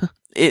bad.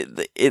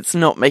 It's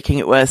not making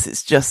it worse.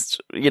 It's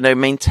just, you know,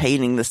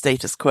 maintaining the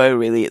status quo,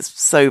 really.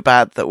 It's so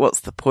bad that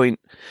what's the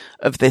point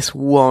of this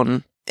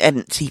one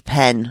empty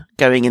pen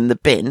going in the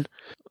bin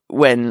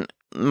when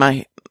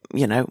my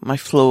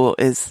floor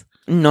is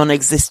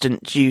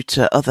non-existent due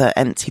to other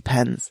empty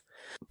pens.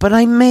 But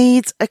I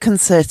made a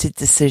concerted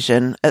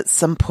decision at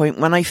some point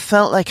when I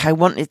felt like I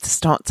wanted to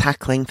start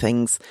tackling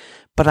things,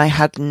 but I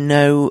had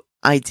no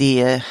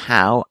idea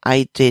how.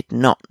 I did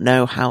not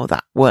know how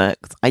that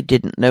worked. I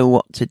didn't know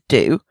what to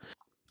do.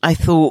 I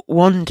thought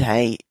one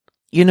day,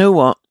 you know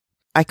what?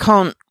 I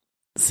can't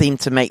seem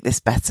to make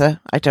this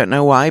better. I don't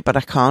know why, but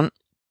I can't.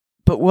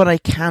 But what I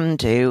can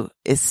do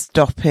is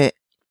stop it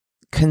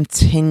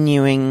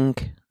continuing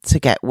to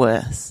get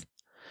worse.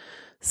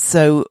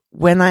 So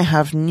when I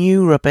have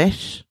new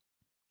rubbish,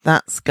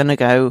 that's going to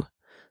go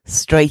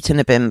straight in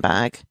a bin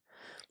bag.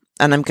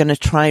 And I'm going to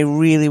try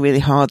really, really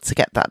hard to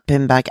get that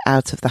bin bag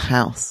out of the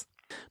house.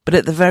 But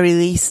at the very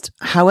least,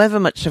 however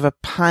much of a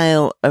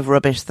pile of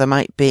rubbish there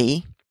might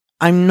be,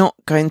 I'm not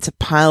going to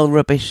pile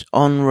rubbish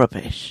on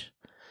rubbish.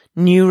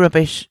 New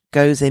rubbish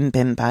goes in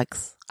bin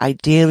bags.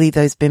 Ideally,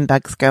 those bin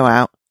bags go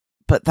out.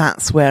 But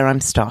that's where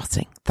I'm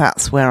starting.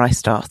 That's where I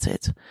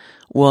started,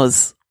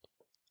 was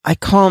I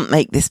can't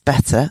make this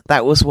better.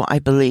 That was what I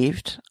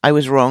believed. I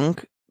was wrong,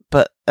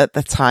 but at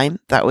the time,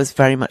 that was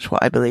very much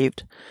what I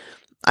believed.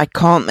 I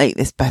can't make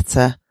this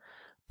better,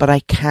 but I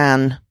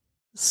can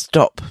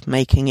stop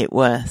making it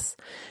worse.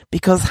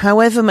 Because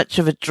however much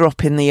of a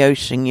drop in the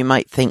ocean you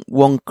might think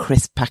one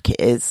crisp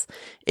packet is,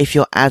 if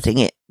you're adding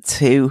it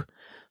to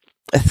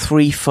a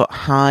 3-foot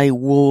high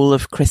wall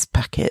of crisp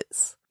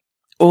packets,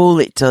 all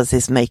it does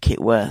is make it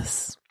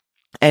worse.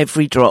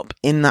 Every drop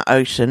in that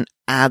ocean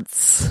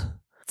adds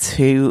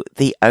to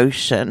the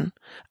ocean.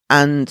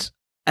 And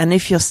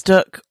if you're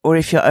stuck, or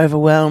if you're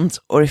overwhelmed,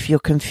 or if you're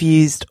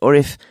confused, or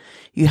if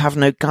you have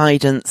no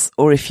guidance,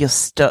 or if you're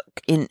stuck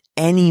in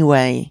any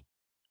way,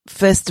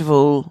 first of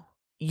all,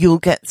 you'll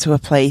get to a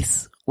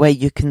place where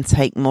you can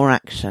take more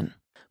action.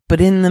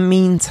 But in the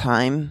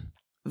meantime,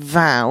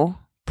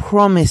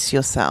 promise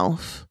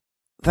yourself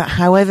that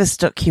however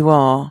stuck you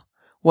are,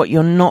 what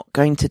you're not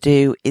going to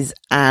do is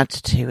add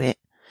to it.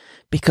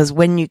 Because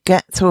when you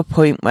get to a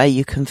point where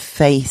you can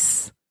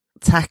face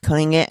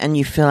tackling it and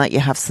you feel like you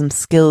have some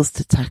skills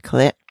to tackle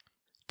it,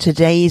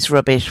 today's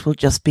rubbish will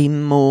just be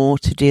more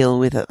to deal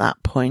with at that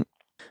point.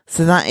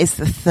 So that is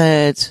the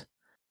third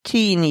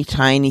teeny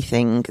tiny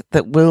thing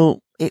that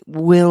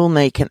will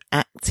make an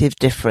active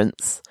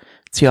difference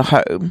to your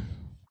home.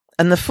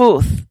 And the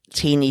fourth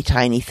teeny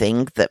tiny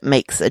thing that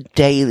makes a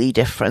daily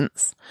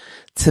difference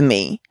to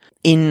me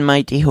in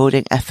my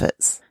dehoarding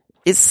efforts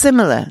is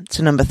similar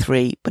to number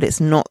 3, but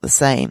it's not the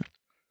same.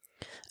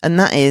 And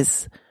that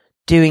is,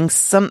 doing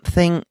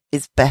something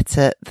is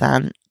better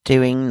than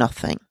doing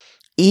nothing.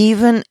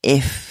 Even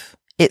if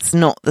it's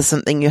not the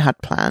something you had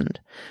planned,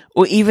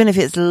 or even if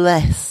it's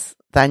less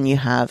than you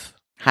have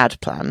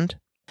had planned,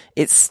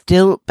 it's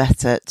still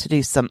better to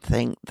do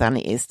something than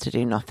it is to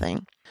do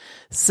nothing.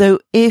 So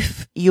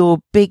if your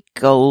big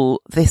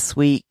goal this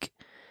week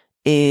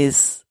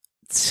is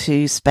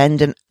to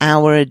spend an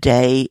hour a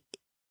day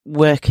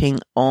working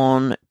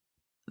on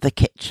the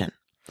kitchen,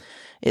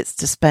 it's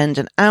to spend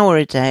an hour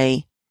a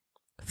day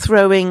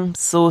throwing,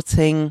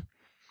 sorting,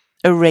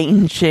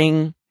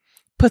 arranging,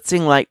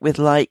 putting like with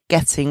like,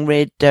 getting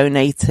rid,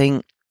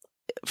 donating,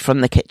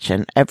 from the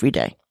kitchen every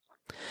day.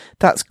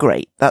 That's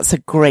great. That's a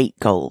great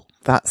goal.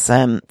 That's,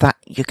 that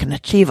you can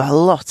achieve a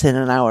lot in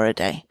an hour a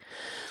day.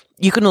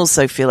 You can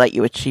also feel like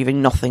you're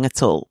achieving nothing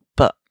at all,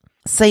 but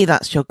say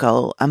that's your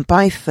goal. And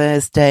by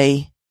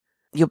Thursday,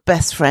 your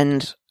best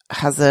friend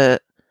has a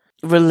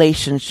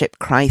relationship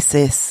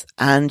crisis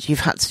and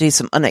you've had to do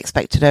some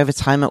unexpected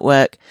overtime at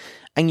work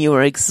and you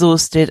are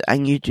exhausted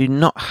and you do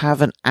not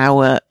have an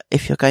hour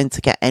if you're going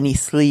to get any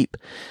sleep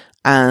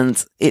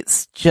and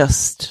it's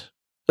just,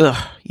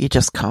 you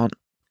just can't.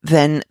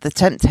 Then the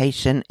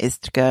temptation is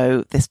to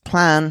go, this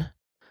plan,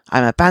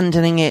 I'm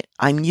abandoning it,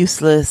 I'm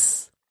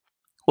useless,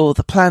 or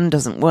the plan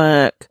doesn't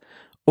work,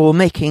 or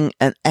making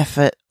an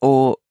effort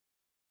or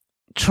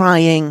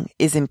trying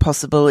is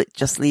impossible, it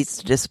just leads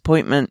to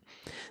disappointment.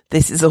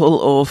 This is all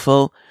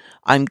awful.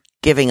 I'm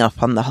giving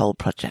up on the whole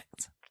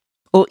project.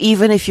 Or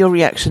even if your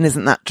reaction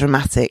isn't that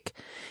dramatic,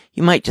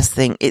 you might just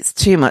think it's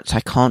too much, I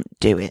can't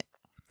do it.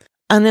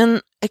 And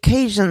on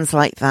occasions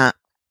like that,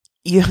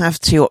 you have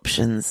two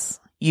options.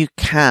 You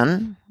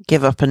can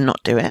give up and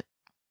not do it.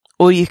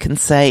 Or you can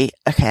say,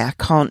 okay, I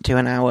can't do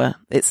an hour.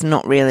 It's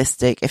not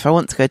realistic. If I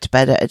want to go to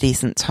bed at a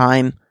decent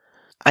time,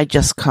 I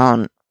just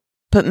can't.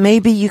 But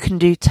maybe you can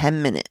do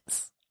 10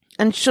 minutes.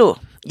 And sure,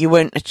 you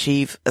won't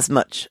achieve as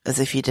much as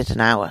if you did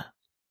an hour,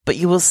 but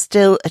you will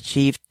still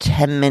achieve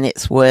 10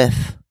 minutes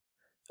worth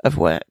of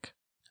work.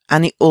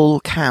 And it all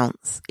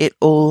counts. It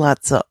all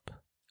adds up.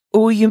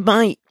 Or you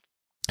might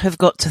have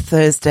got to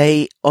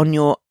Thursday on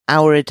your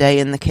hour a day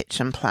in the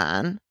kitchen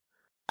plan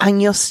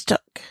and you're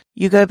stuck.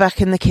 You go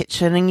back in the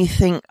kitchen and you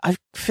think, I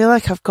feel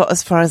like I've got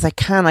as far as I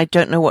can. I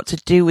don't know what to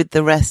do with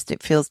the rest.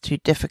 It feels too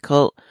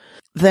difficult.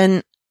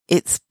 Then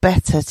it's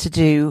better to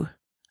do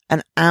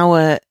an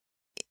hour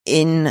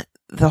in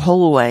the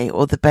hallway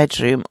or the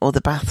bedroom or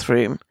the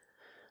bathroom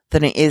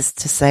than it is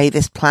to say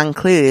this plan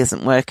clearly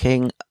isn't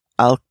working.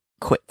 I'll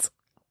quit.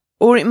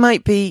 Or it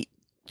might be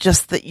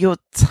just that you're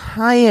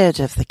tired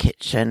of the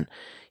kitchen.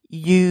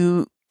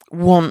 You're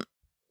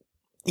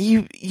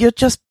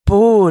just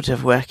bored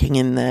of working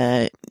in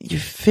there. You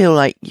feel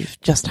like you've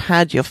just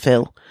had your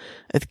fill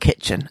of the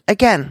kitchen.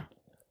 Again,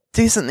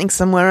 do something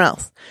somewhere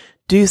else.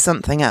 Do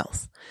something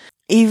else.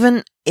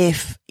 Even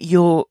if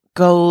your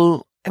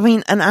goal,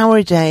 an hour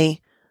a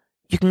day,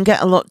 you can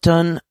get a lot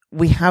done.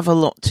 We have a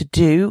lot to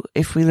do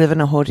if we live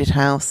in a hoarded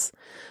house,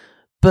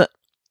 but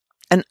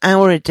an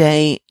hour a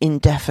day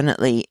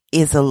indefinitely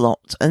is a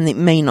lot and it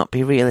may not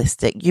be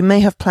realistic. You may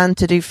have planned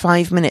to do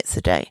 5 minutes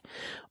a day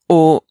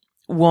or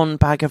 1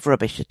 bag of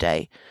rubbish a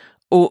day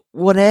or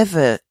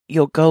whatever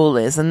your goal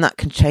is. And that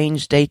can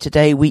change day to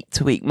day, week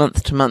to week,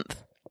 month to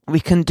month. We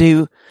can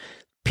do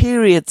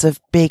periods of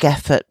big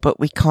effort, but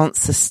we can't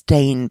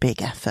sustain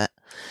big effort.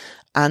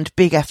 And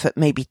big effort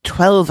may be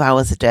 12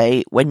 hours a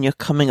day when you're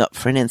coming up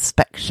for an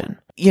inspection.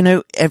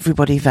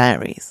 Everybody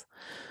varies.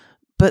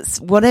 But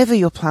whatever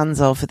your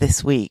plans are for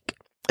this week,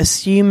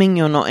 assuming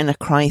you're not in a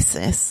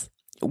crisis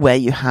where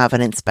you have an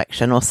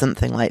inspection or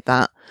something like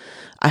that,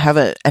 I have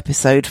an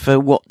episode for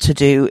what to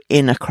do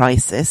in a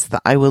crisis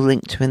that I will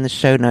link to in the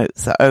show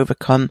notes at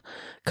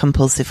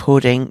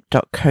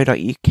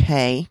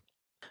overcomecompulsivehoarding.co.uk.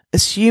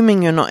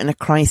 Assuming you're not in a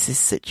crisis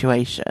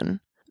situation,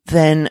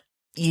 then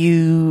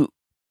you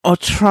are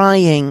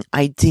trying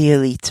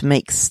ideally to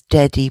make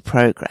steady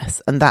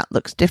progress. And that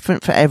looks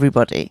different for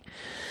everybody.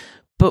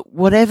 But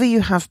whatever you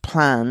have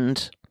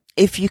planned,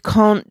 if you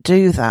can't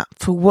do that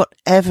for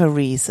whatever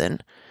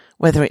reason,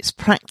 whether it's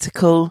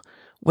practical,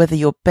 whether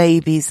your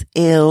baby's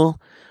ill,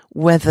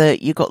 whether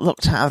you got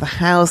locked out of the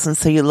house and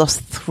so you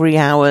lost 3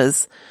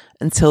 hours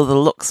until the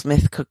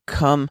locksmith could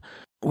come,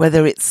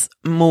 whether it's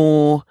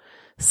more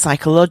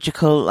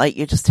psychological, like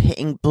you're just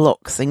hitting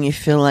blocks and you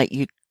feel like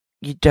you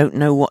don't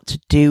know what to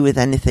do with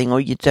anything, or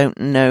you don't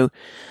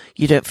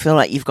feel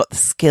like you've got the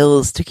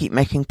skills to keep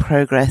making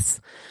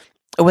progress,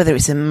 or whether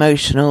it's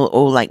emotional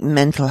or like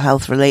mental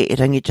health related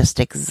and you're just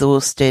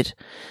exhausted,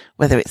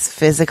 whether it's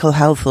physical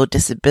health or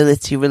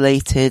disability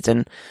related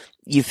and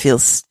you feel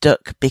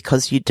stuck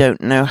because you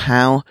don't know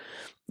how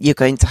you're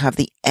going to have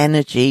the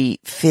energy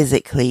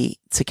physically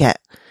to get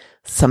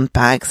some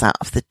bags out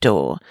of the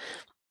door.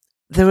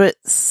 There are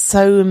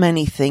so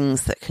many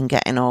things that can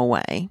get in our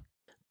way,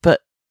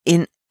 but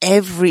in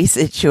every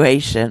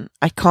situation,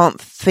 I can't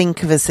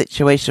think of a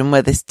situation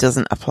where this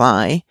doesn't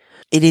apply.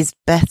 It is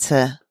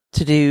better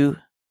to do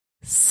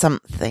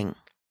something.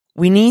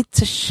 We need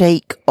to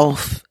shake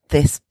off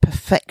this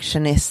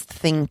perfectionist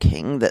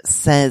thinking that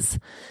says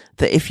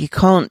that if you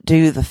can't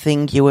do the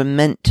thing you were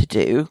meant to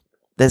do,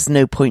 there's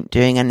no point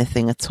doing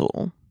anything at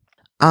all.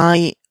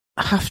 I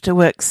have to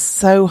work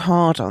so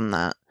hard on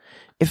that.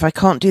 If I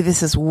can't do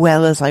this as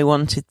well as I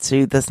wanted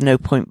to, there's no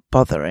point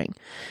bothering.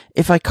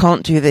 If I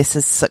can't do this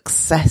as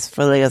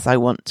successfully as I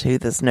want to,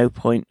 there's no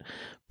point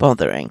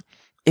bothering.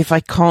 If I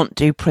can't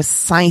do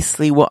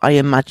precisely what I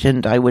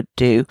imagined I would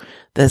do,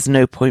 there's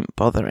no point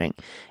bothering.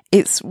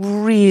 It's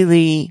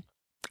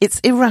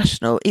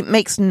irrational. It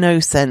makes no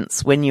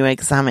sense when you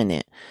examine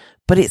it,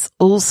 but it's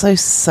also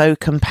so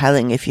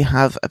compelling if you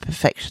have a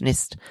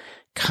perfectionist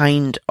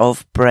kind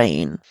of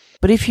brain.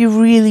 But if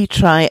you really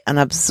try and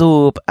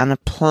absorb and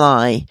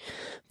apply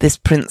this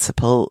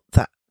principle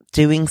that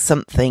doing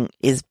something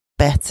is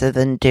better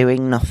than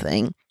doing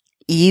nothing,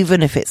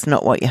 even if it's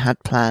not what you had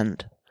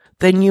planned,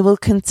 then you will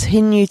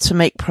continue to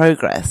make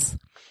progress.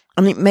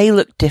 And it may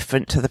look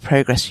different to the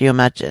progress you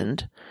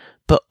imagined,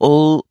 but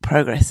all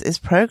progress is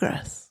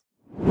progress.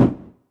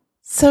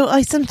 So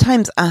I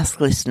sometimes ask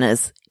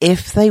listeners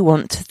if they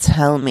want to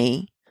tell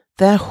me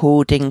their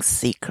hoarding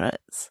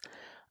secrets.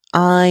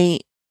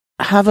 I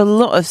have a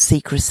lot of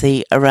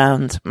secrecy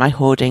around my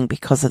hoarding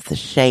because of the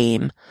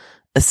shame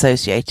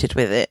associated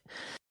with it.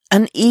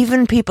 And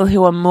even people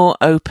who are more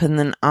open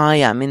than I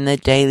am in their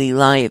daily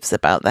lives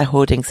about their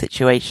hoarding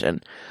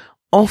situation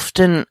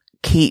often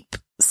keep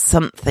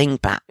something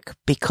back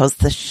because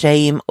the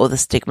shame or the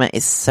stigma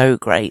is so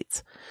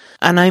great.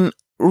 And I'm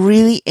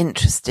really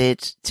interested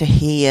to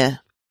hear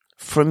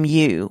from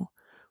you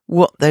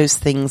what those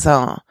things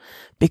are,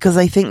 because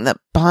I think that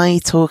by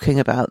talking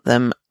about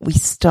them, we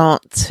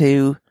start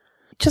to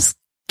just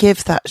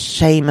give that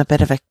shame a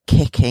bit of a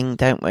kicking,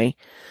 don't we?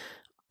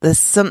 There's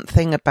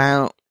something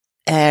about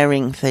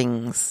airing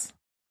things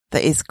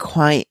that is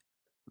quite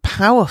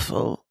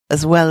powerful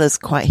as well as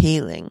quite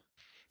healing.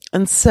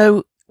 And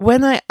so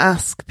when I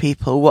ask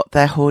people what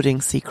their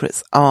hoarding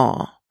secrets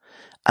are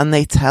and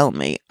they tell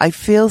me, I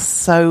feel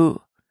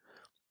so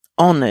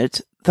honoured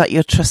that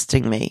you're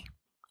trusting me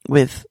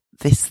with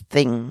this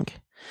thing,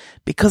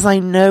 because I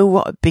know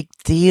what a big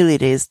deal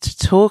it is to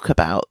talk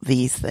about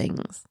these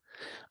things.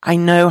 I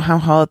know how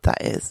hard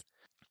that is.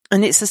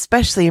 And it's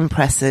especially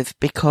impressive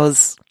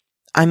because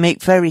I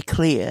make very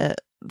clear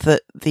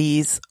that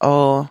these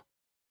are,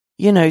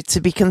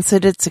 to be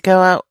considered to go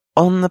out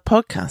on the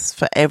podcast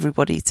for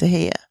everybody to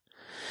hear.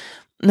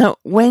 Now,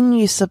 when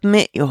you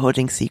submit your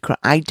hoarding secret,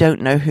 I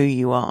don't know who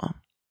you are.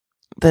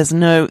 There's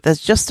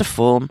just a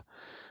form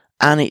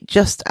and it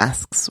just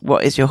asks,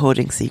 what is your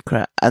hoarding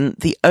secret? And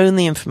the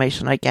only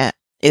information I get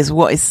is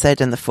what is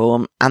said in the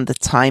form and the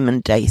time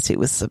and date it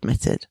was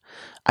submitted.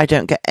 I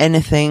don't get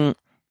anything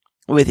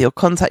with your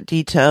contact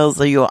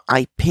details or your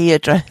IP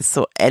address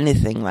or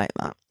anything like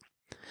that.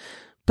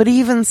 But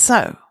even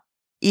so,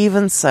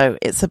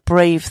 it's a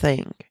brave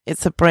thing.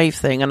 It's a brave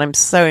thing. And I'm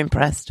so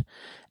impressed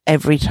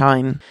every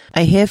time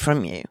I hear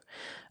from you.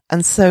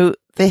 And so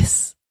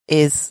this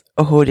is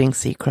a hoarding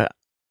secret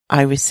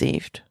I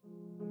received.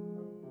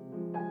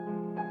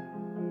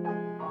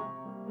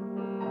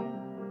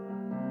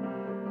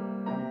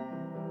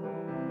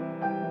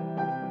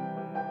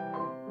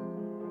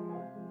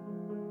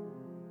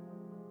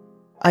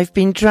 I've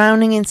been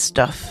drowning in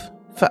stuff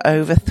for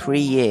over 3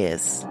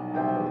 years.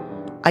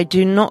 I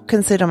do not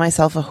consider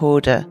myself a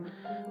hoarder,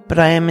 but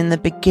I am in the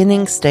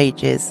beginning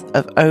stages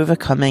of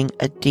overcoming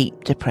a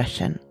deep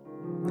depression.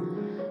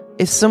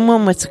 If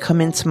someone were to come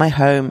into my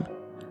home,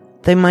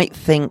 they might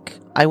think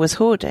I was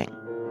hoarding.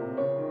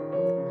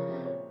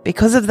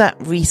 Because of that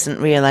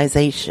recent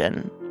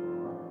realization,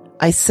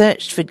 I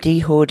searched for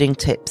dehoarding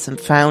tips and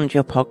found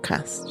your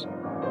podcast.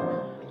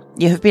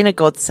 You have been a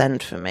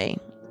godsend for me.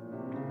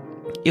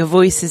 Your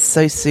voice is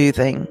so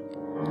soothing,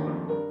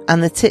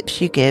 and the tips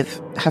you give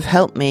have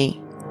helped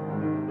me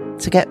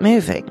to get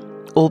moving,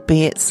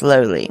 albeit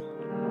slowly.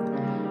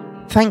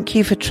 Thank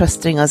you for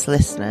trusting us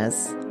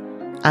listeners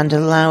and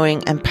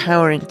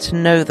empowering to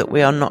know that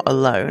we are not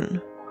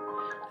alone.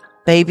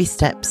 Baby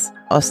steps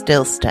are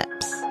still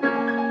steps.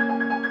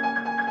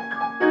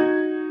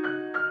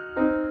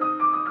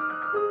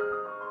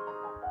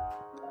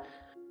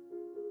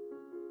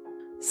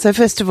 So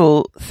first of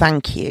all,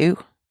 thank you.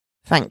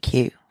 Thank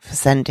you for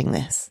sending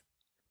this.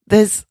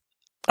 There's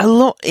a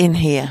lot in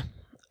here,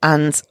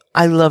 and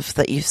I love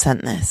that you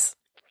sent this.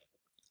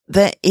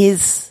 There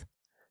is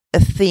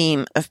a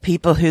theme of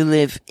people who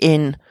live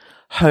in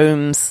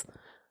homes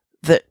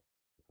that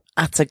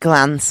at a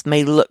glance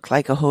may look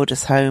like a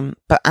hoarder's home,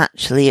 but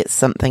actually it's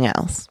something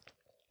else.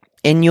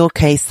 In your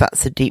case,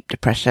 that's a deep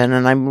depression,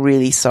 and I'm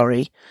really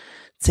sorry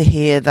to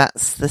hear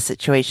that's the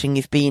situation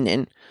you've been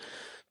in.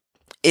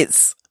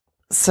 It's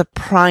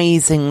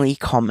surprisingly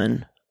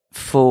common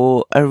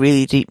for a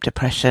really deep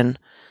depression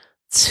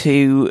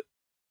to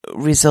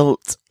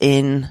result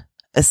in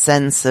a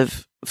sense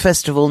of,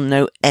 first of all,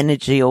 no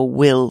energy or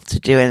will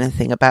to do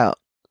anything about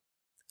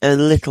a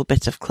little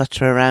bit of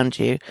clutter around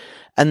you.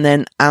 And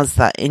then as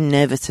that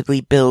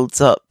inevitably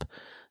builds up,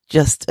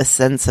 just a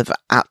sense of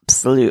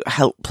absolute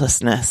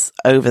helplessness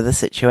over the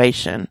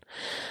situation.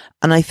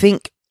 And I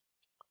think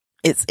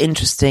it's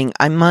interesting.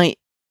 I might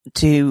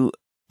do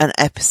an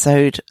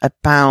episode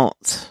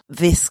about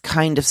this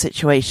kind of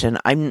situation.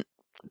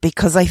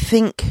 Because I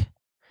think,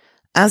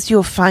 as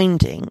you're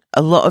finding,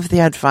 a lot of the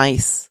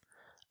advice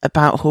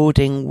about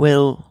hoarding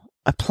will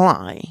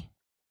apply.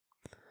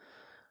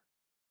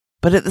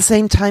 But at the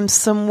same time,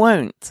 some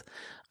won't.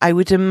 I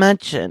would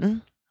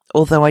imagine,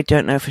 although I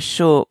don't know for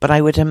sure, but I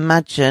would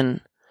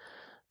imagine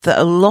that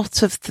a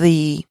lot of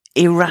the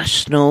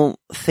irrational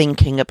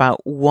thinking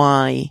about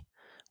why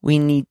we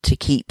need to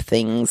keep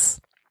things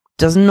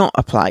does not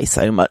apply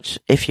so much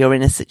if you're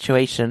in a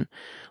situation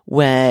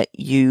where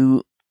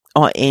you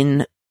are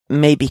in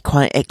maybe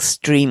quite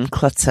extreme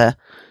clutter,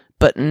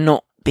 but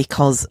not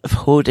because of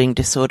hoarding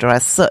disorder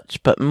as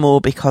such, but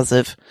more because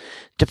of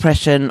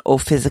depression or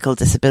physical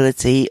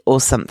disability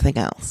or something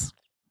else.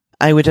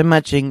 I would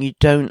imagine you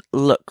don't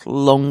look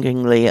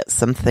longingly at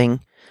something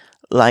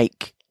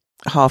like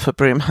half a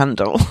broom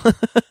handle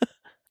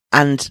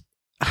and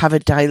have a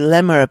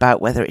dilemma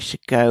about whether it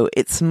should go.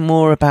 It's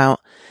more about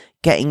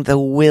getting the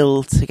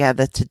will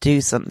together to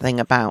do something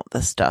about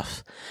the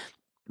stuff.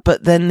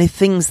 But then the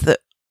things that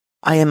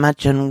I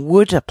imagine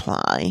would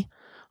apply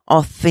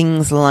are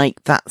things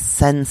like that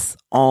sense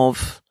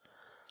of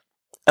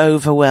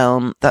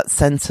overwhelm, that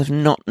sense of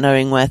not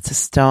knowing where to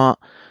start,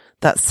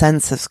 that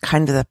sense of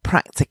kind of the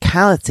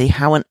practicality.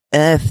 How on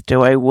earth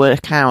do I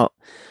work out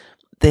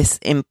this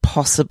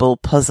impossible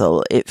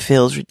puzzle? It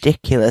feels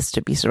ridiculous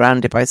to be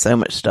surrounded by so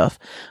much stuff.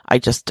 I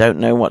just don't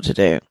know what to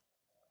do.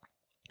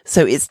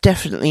 So it's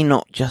definitely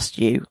not just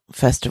you.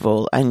 First of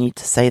all, I need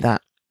to say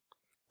that.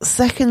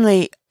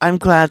 Secondly, I'm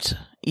glad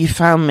you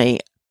found me,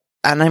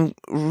 and I'm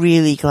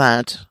really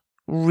glad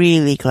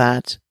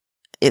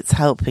it's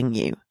helping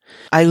you.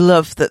 I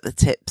love that the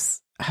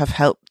tips have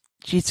helped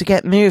you to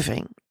get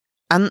moving.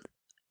 And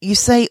you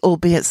say,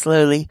 albeit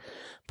slowly,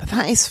 but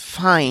that is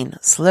fine.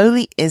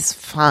 Slowly is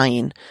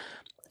fine.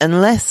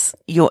 Unless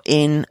you're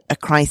in a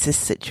crisis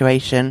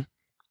situation,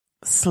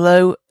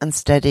 slow and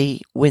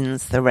steady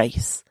wins the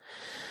race.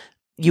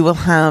 You will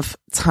have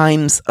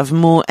times of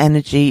more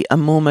energy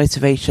and more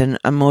motivation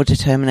and more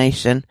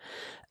determination,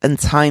 and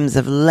times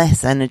of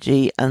less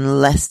energy and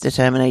less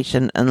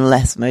determination and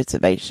less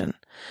motivation.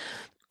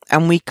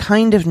 And we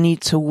kind of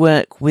need to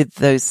work with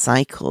those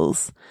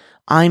cycles.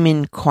 I'm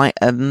in quite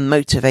a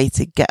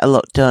motivated, get a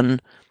lot done,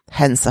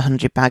 hence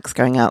 100 bags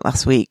going out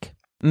last week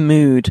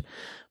mood.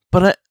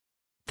 But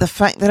the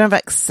fact that I've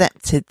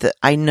accepted that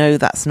I know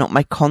that's not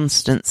my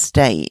constant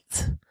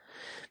state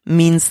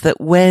means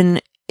that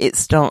when it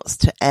starts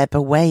to ebb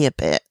away a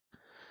bit,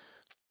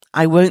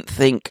 I won't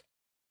think,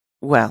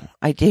 well,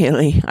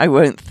 ideally, I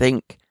won't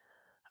think,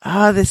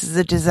 this is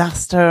a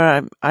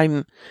disaster.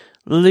 I'm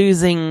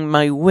losing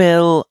my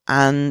will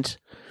and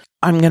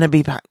I'm going to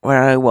be back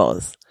where I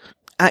was.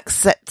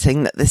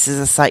 Accepting that this is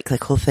a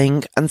cyclical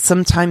thing and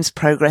sometimes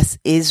progress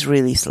is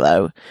really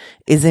slow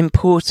is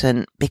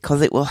important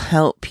because it will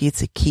help you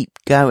to keep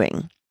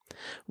going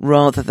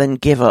rather than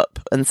give up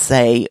and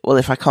say, well,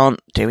 if I can't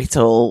do it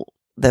all,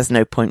 there's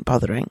no point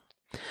bothering.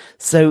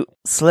 So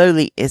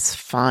slowly is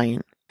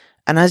fine.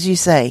 And as you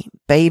say,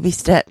 baby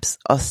steps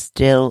are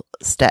still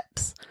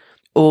steps.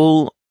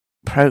 All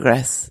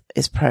progress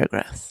is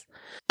progress.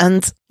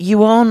 And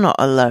you are not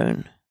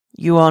alone.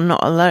 You are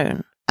not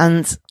alone.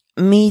 And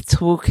me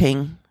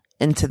talking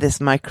into this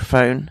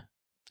microphone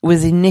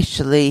was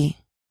initially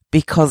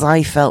because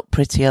I felt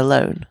pretty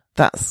alone.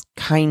 That's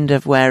kind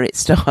of where it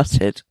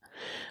started.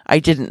 I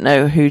didn't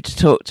know who to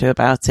talk to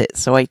about it,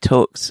 so I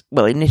talked,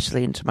 well,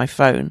 initially into my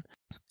phone.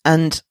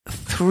 And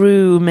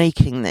through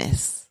making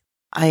this,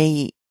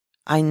 I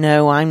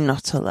know I'm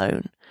not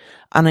alone.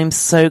 And I'm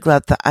so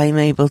glad that I'm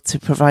able to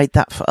provide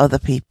that for other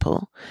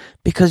people,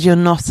 because you're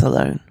not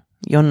alone.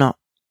 You're not.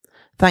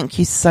 Thank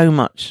you so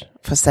much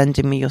for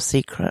sending me your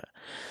secret.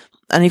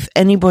 And if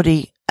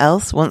anybody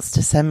else wants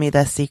to send me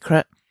their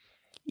secret,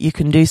 you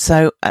can do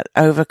so at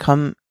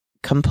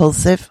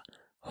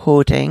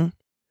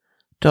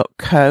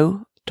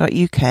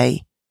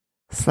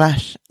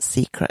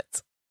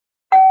overcomecompulsivehoarding.co.uk/secret.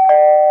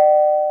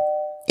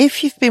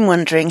 If you've been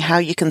wondering how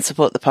you can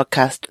support the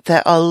podcast,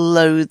 there are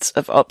loads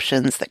of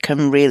options that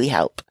can really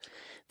help.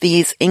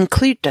 These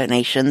include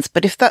donations,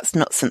 but if that's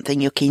not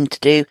something you're keen to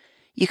do,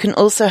 you can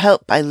also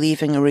help by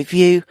leaving a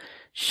review,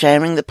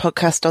 sharing the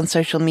podcast on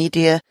social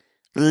media,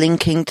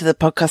 linking to the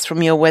podcast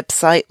from your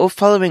website, or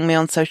following me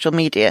on social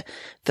media.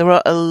 There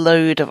are a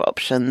load of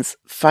options.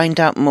 Find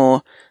out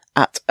more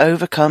at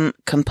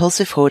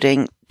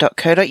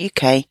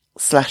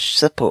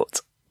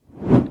overcomecompulsivehoarding.co.uk/support.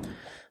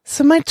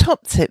 So my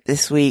top tip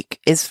this week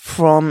is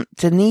from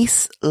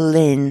Denise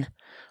Lynn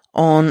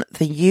on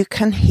the You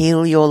Can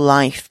Heal Your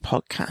Life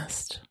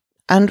podcast.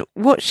 And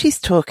what she's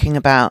talking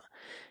about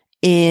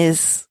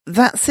is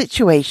that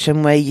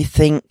situation where you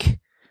think,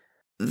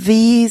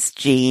 these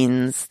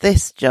jeans,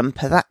 this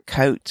jumper, that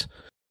coat,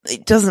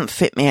 it doesn't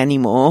fit me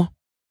anymore,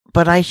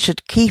 but I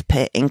should keep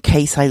it in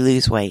case I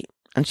lose weight.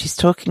 And she's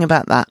talking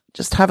about that.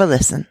 Just have a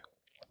listen.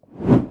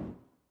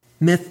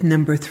 Myth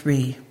number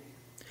 3.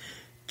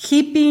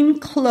 Keeping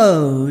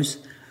clothes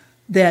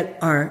that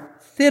are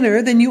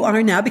thinner than you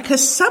are now,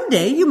 because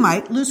someday you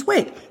might lose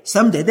weight.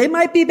 Someday they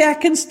might be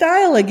back in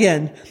style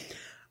again.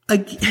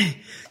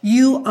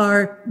 You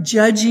are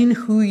judging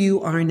who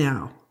you are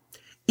now.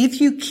 If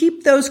you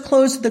keep those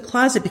clothes in the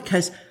closet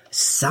because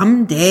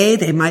someday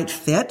they might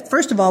fit,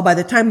 first of all, by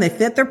the time they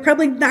fit, they're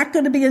probably not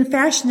going to be in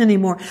fashion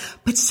anymore.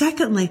 But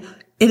secondly,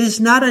 it is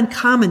not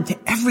uncommon to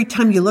every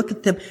time you look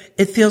at them,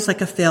 it feels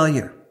like a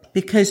failure.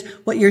 Because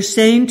what you're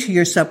saying to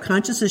your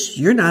subconscious is,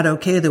 you're not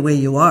okay the way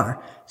you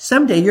are.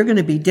 Someday you're going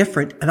to be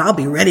different and I'll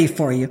be ready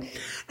for you.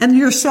 And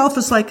yourself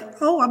is like,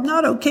 oh, I'm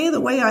not okay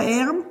the way I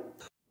am.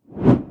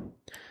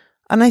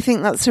 And I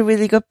think that's a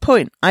really good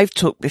point. I've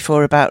talked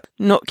before about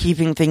not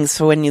keeping things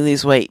for when you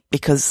lose weight,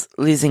 because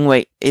losing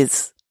weight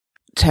is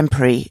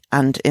temporary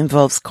and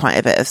involves quite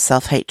a bit of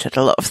self-hatred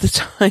a lot of the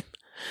time.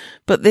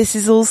 But this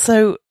is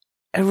also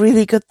a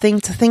really good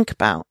thing to think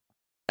about.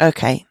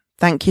 Okay,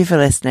 thank you for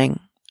listening,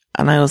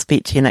 and I will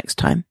speak to you next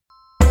time.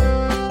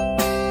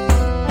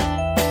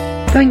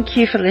 Thank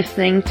you for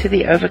listening to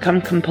the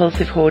Overcome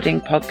Compulsive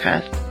Hoarding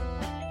podcast.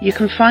 You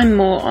can find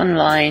more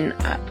online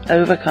at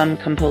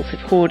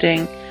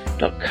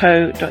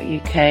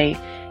overcomecompulsivehoarding.co.uk.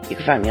 You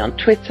can find me on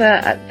Twitter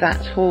at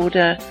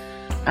thathoarder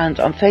and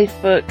on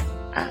Facebook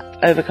at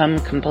Overcome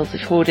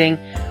Compulsive Hoarding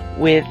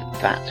with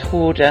That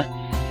Hoarder.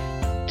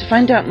 To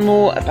find out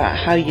more about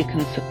how you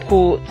can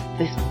support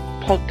this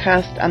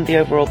podcast and the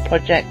overall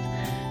project,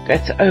 go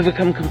to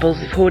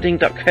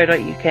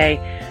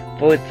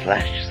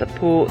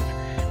overcomecompulsivehoarding.co.uk/support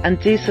and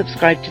do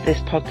subscribe to this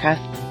podcast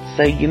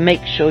so you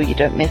make sure you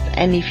don't miss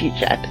any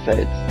future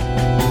episodes.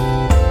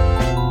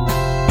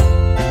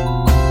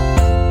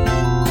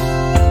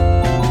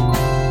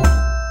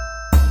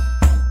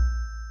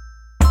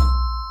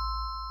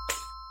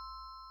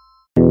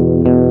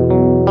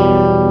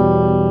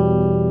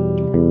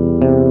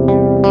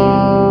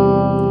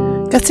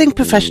 Getting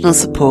professional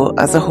support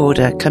as a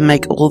hoarder can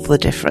make all the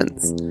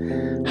difference.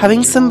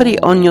 Having somebody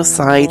on your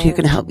side who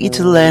can help you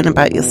to learn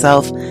about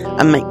yourself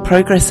and make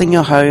progress in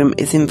your home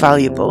is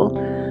invaluable,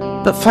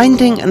 but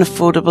finding an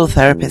affordable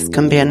therapist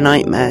can be a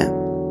nightmare.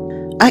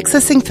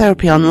 Accessing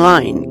therapy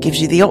online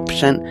gives you the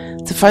option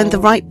to find the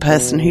right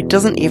person who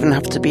doesn't even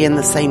have to be in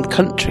the same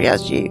country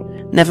as you,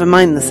 never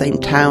mind the same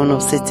town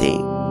or city.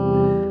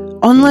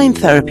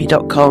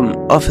 OnlineTherapy.com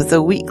offers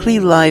a weekly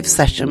live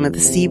session with a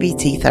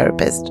CBT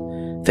therapist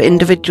for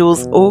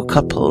individuals or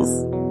couples.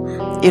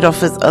 It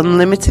offers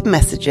unlimited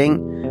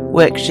messaging,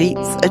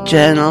 worksheets, a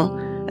journal,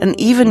 and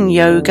even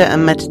yoga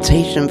and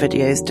meditation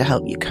videos to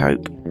help you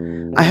cope.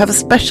 I have a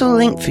special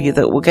link for you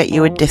that will get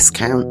you a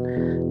discount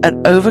at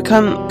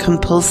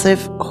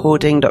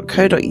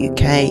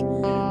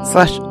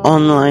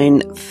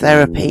overcomecompulsivehoarding.co.uk/online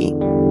therapy.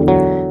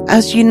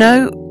 As you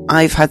know,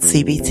 I've had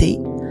CBT,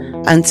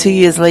 and 2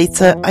 years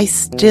later, I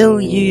still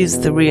use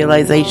the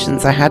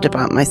realizations I had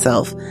about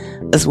myself,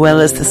 as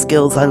well as the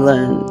skills I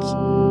learned.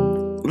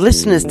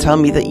 Listeners tell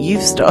me that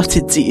you've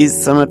started to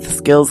use some of the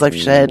skills I've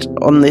shared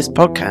on this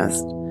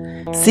podcast.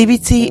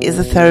 CBT is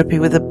a therapy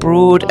with a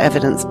broad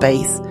evidence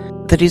base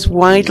that is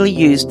widely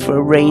used for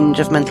a range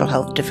of mental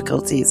health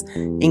difficulties,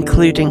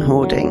 including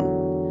hoarding.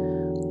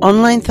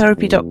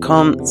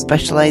 OnlineTherapy.com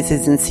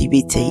specializes in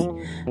CBT,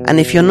 and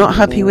if you're not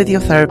happy with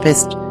your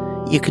therapist,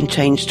 you can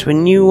change to a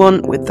new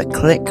one with the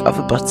click of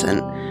a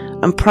button,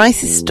 and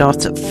prices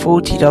start at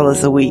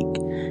 $40 a week,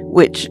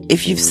 which,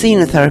 if you've seen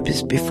a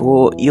therapist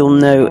before, you'll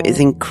know is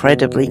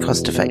incredibly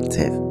cost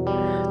effective.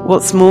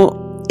 What's more,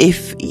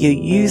 if you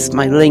use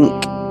my link,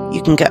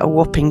 you can get a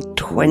whopping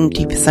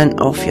 20%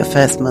 off your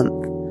first month.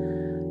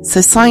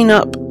 So sign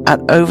up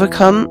at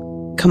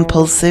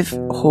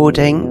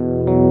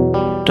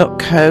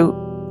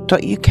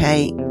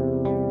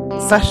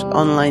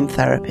overcomecompulsivehoarding.co.uk/online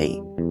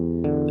therapy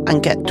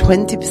and get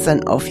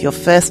 20% off your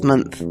first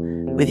month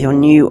with your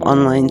new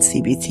online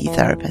CBT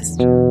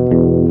therapist.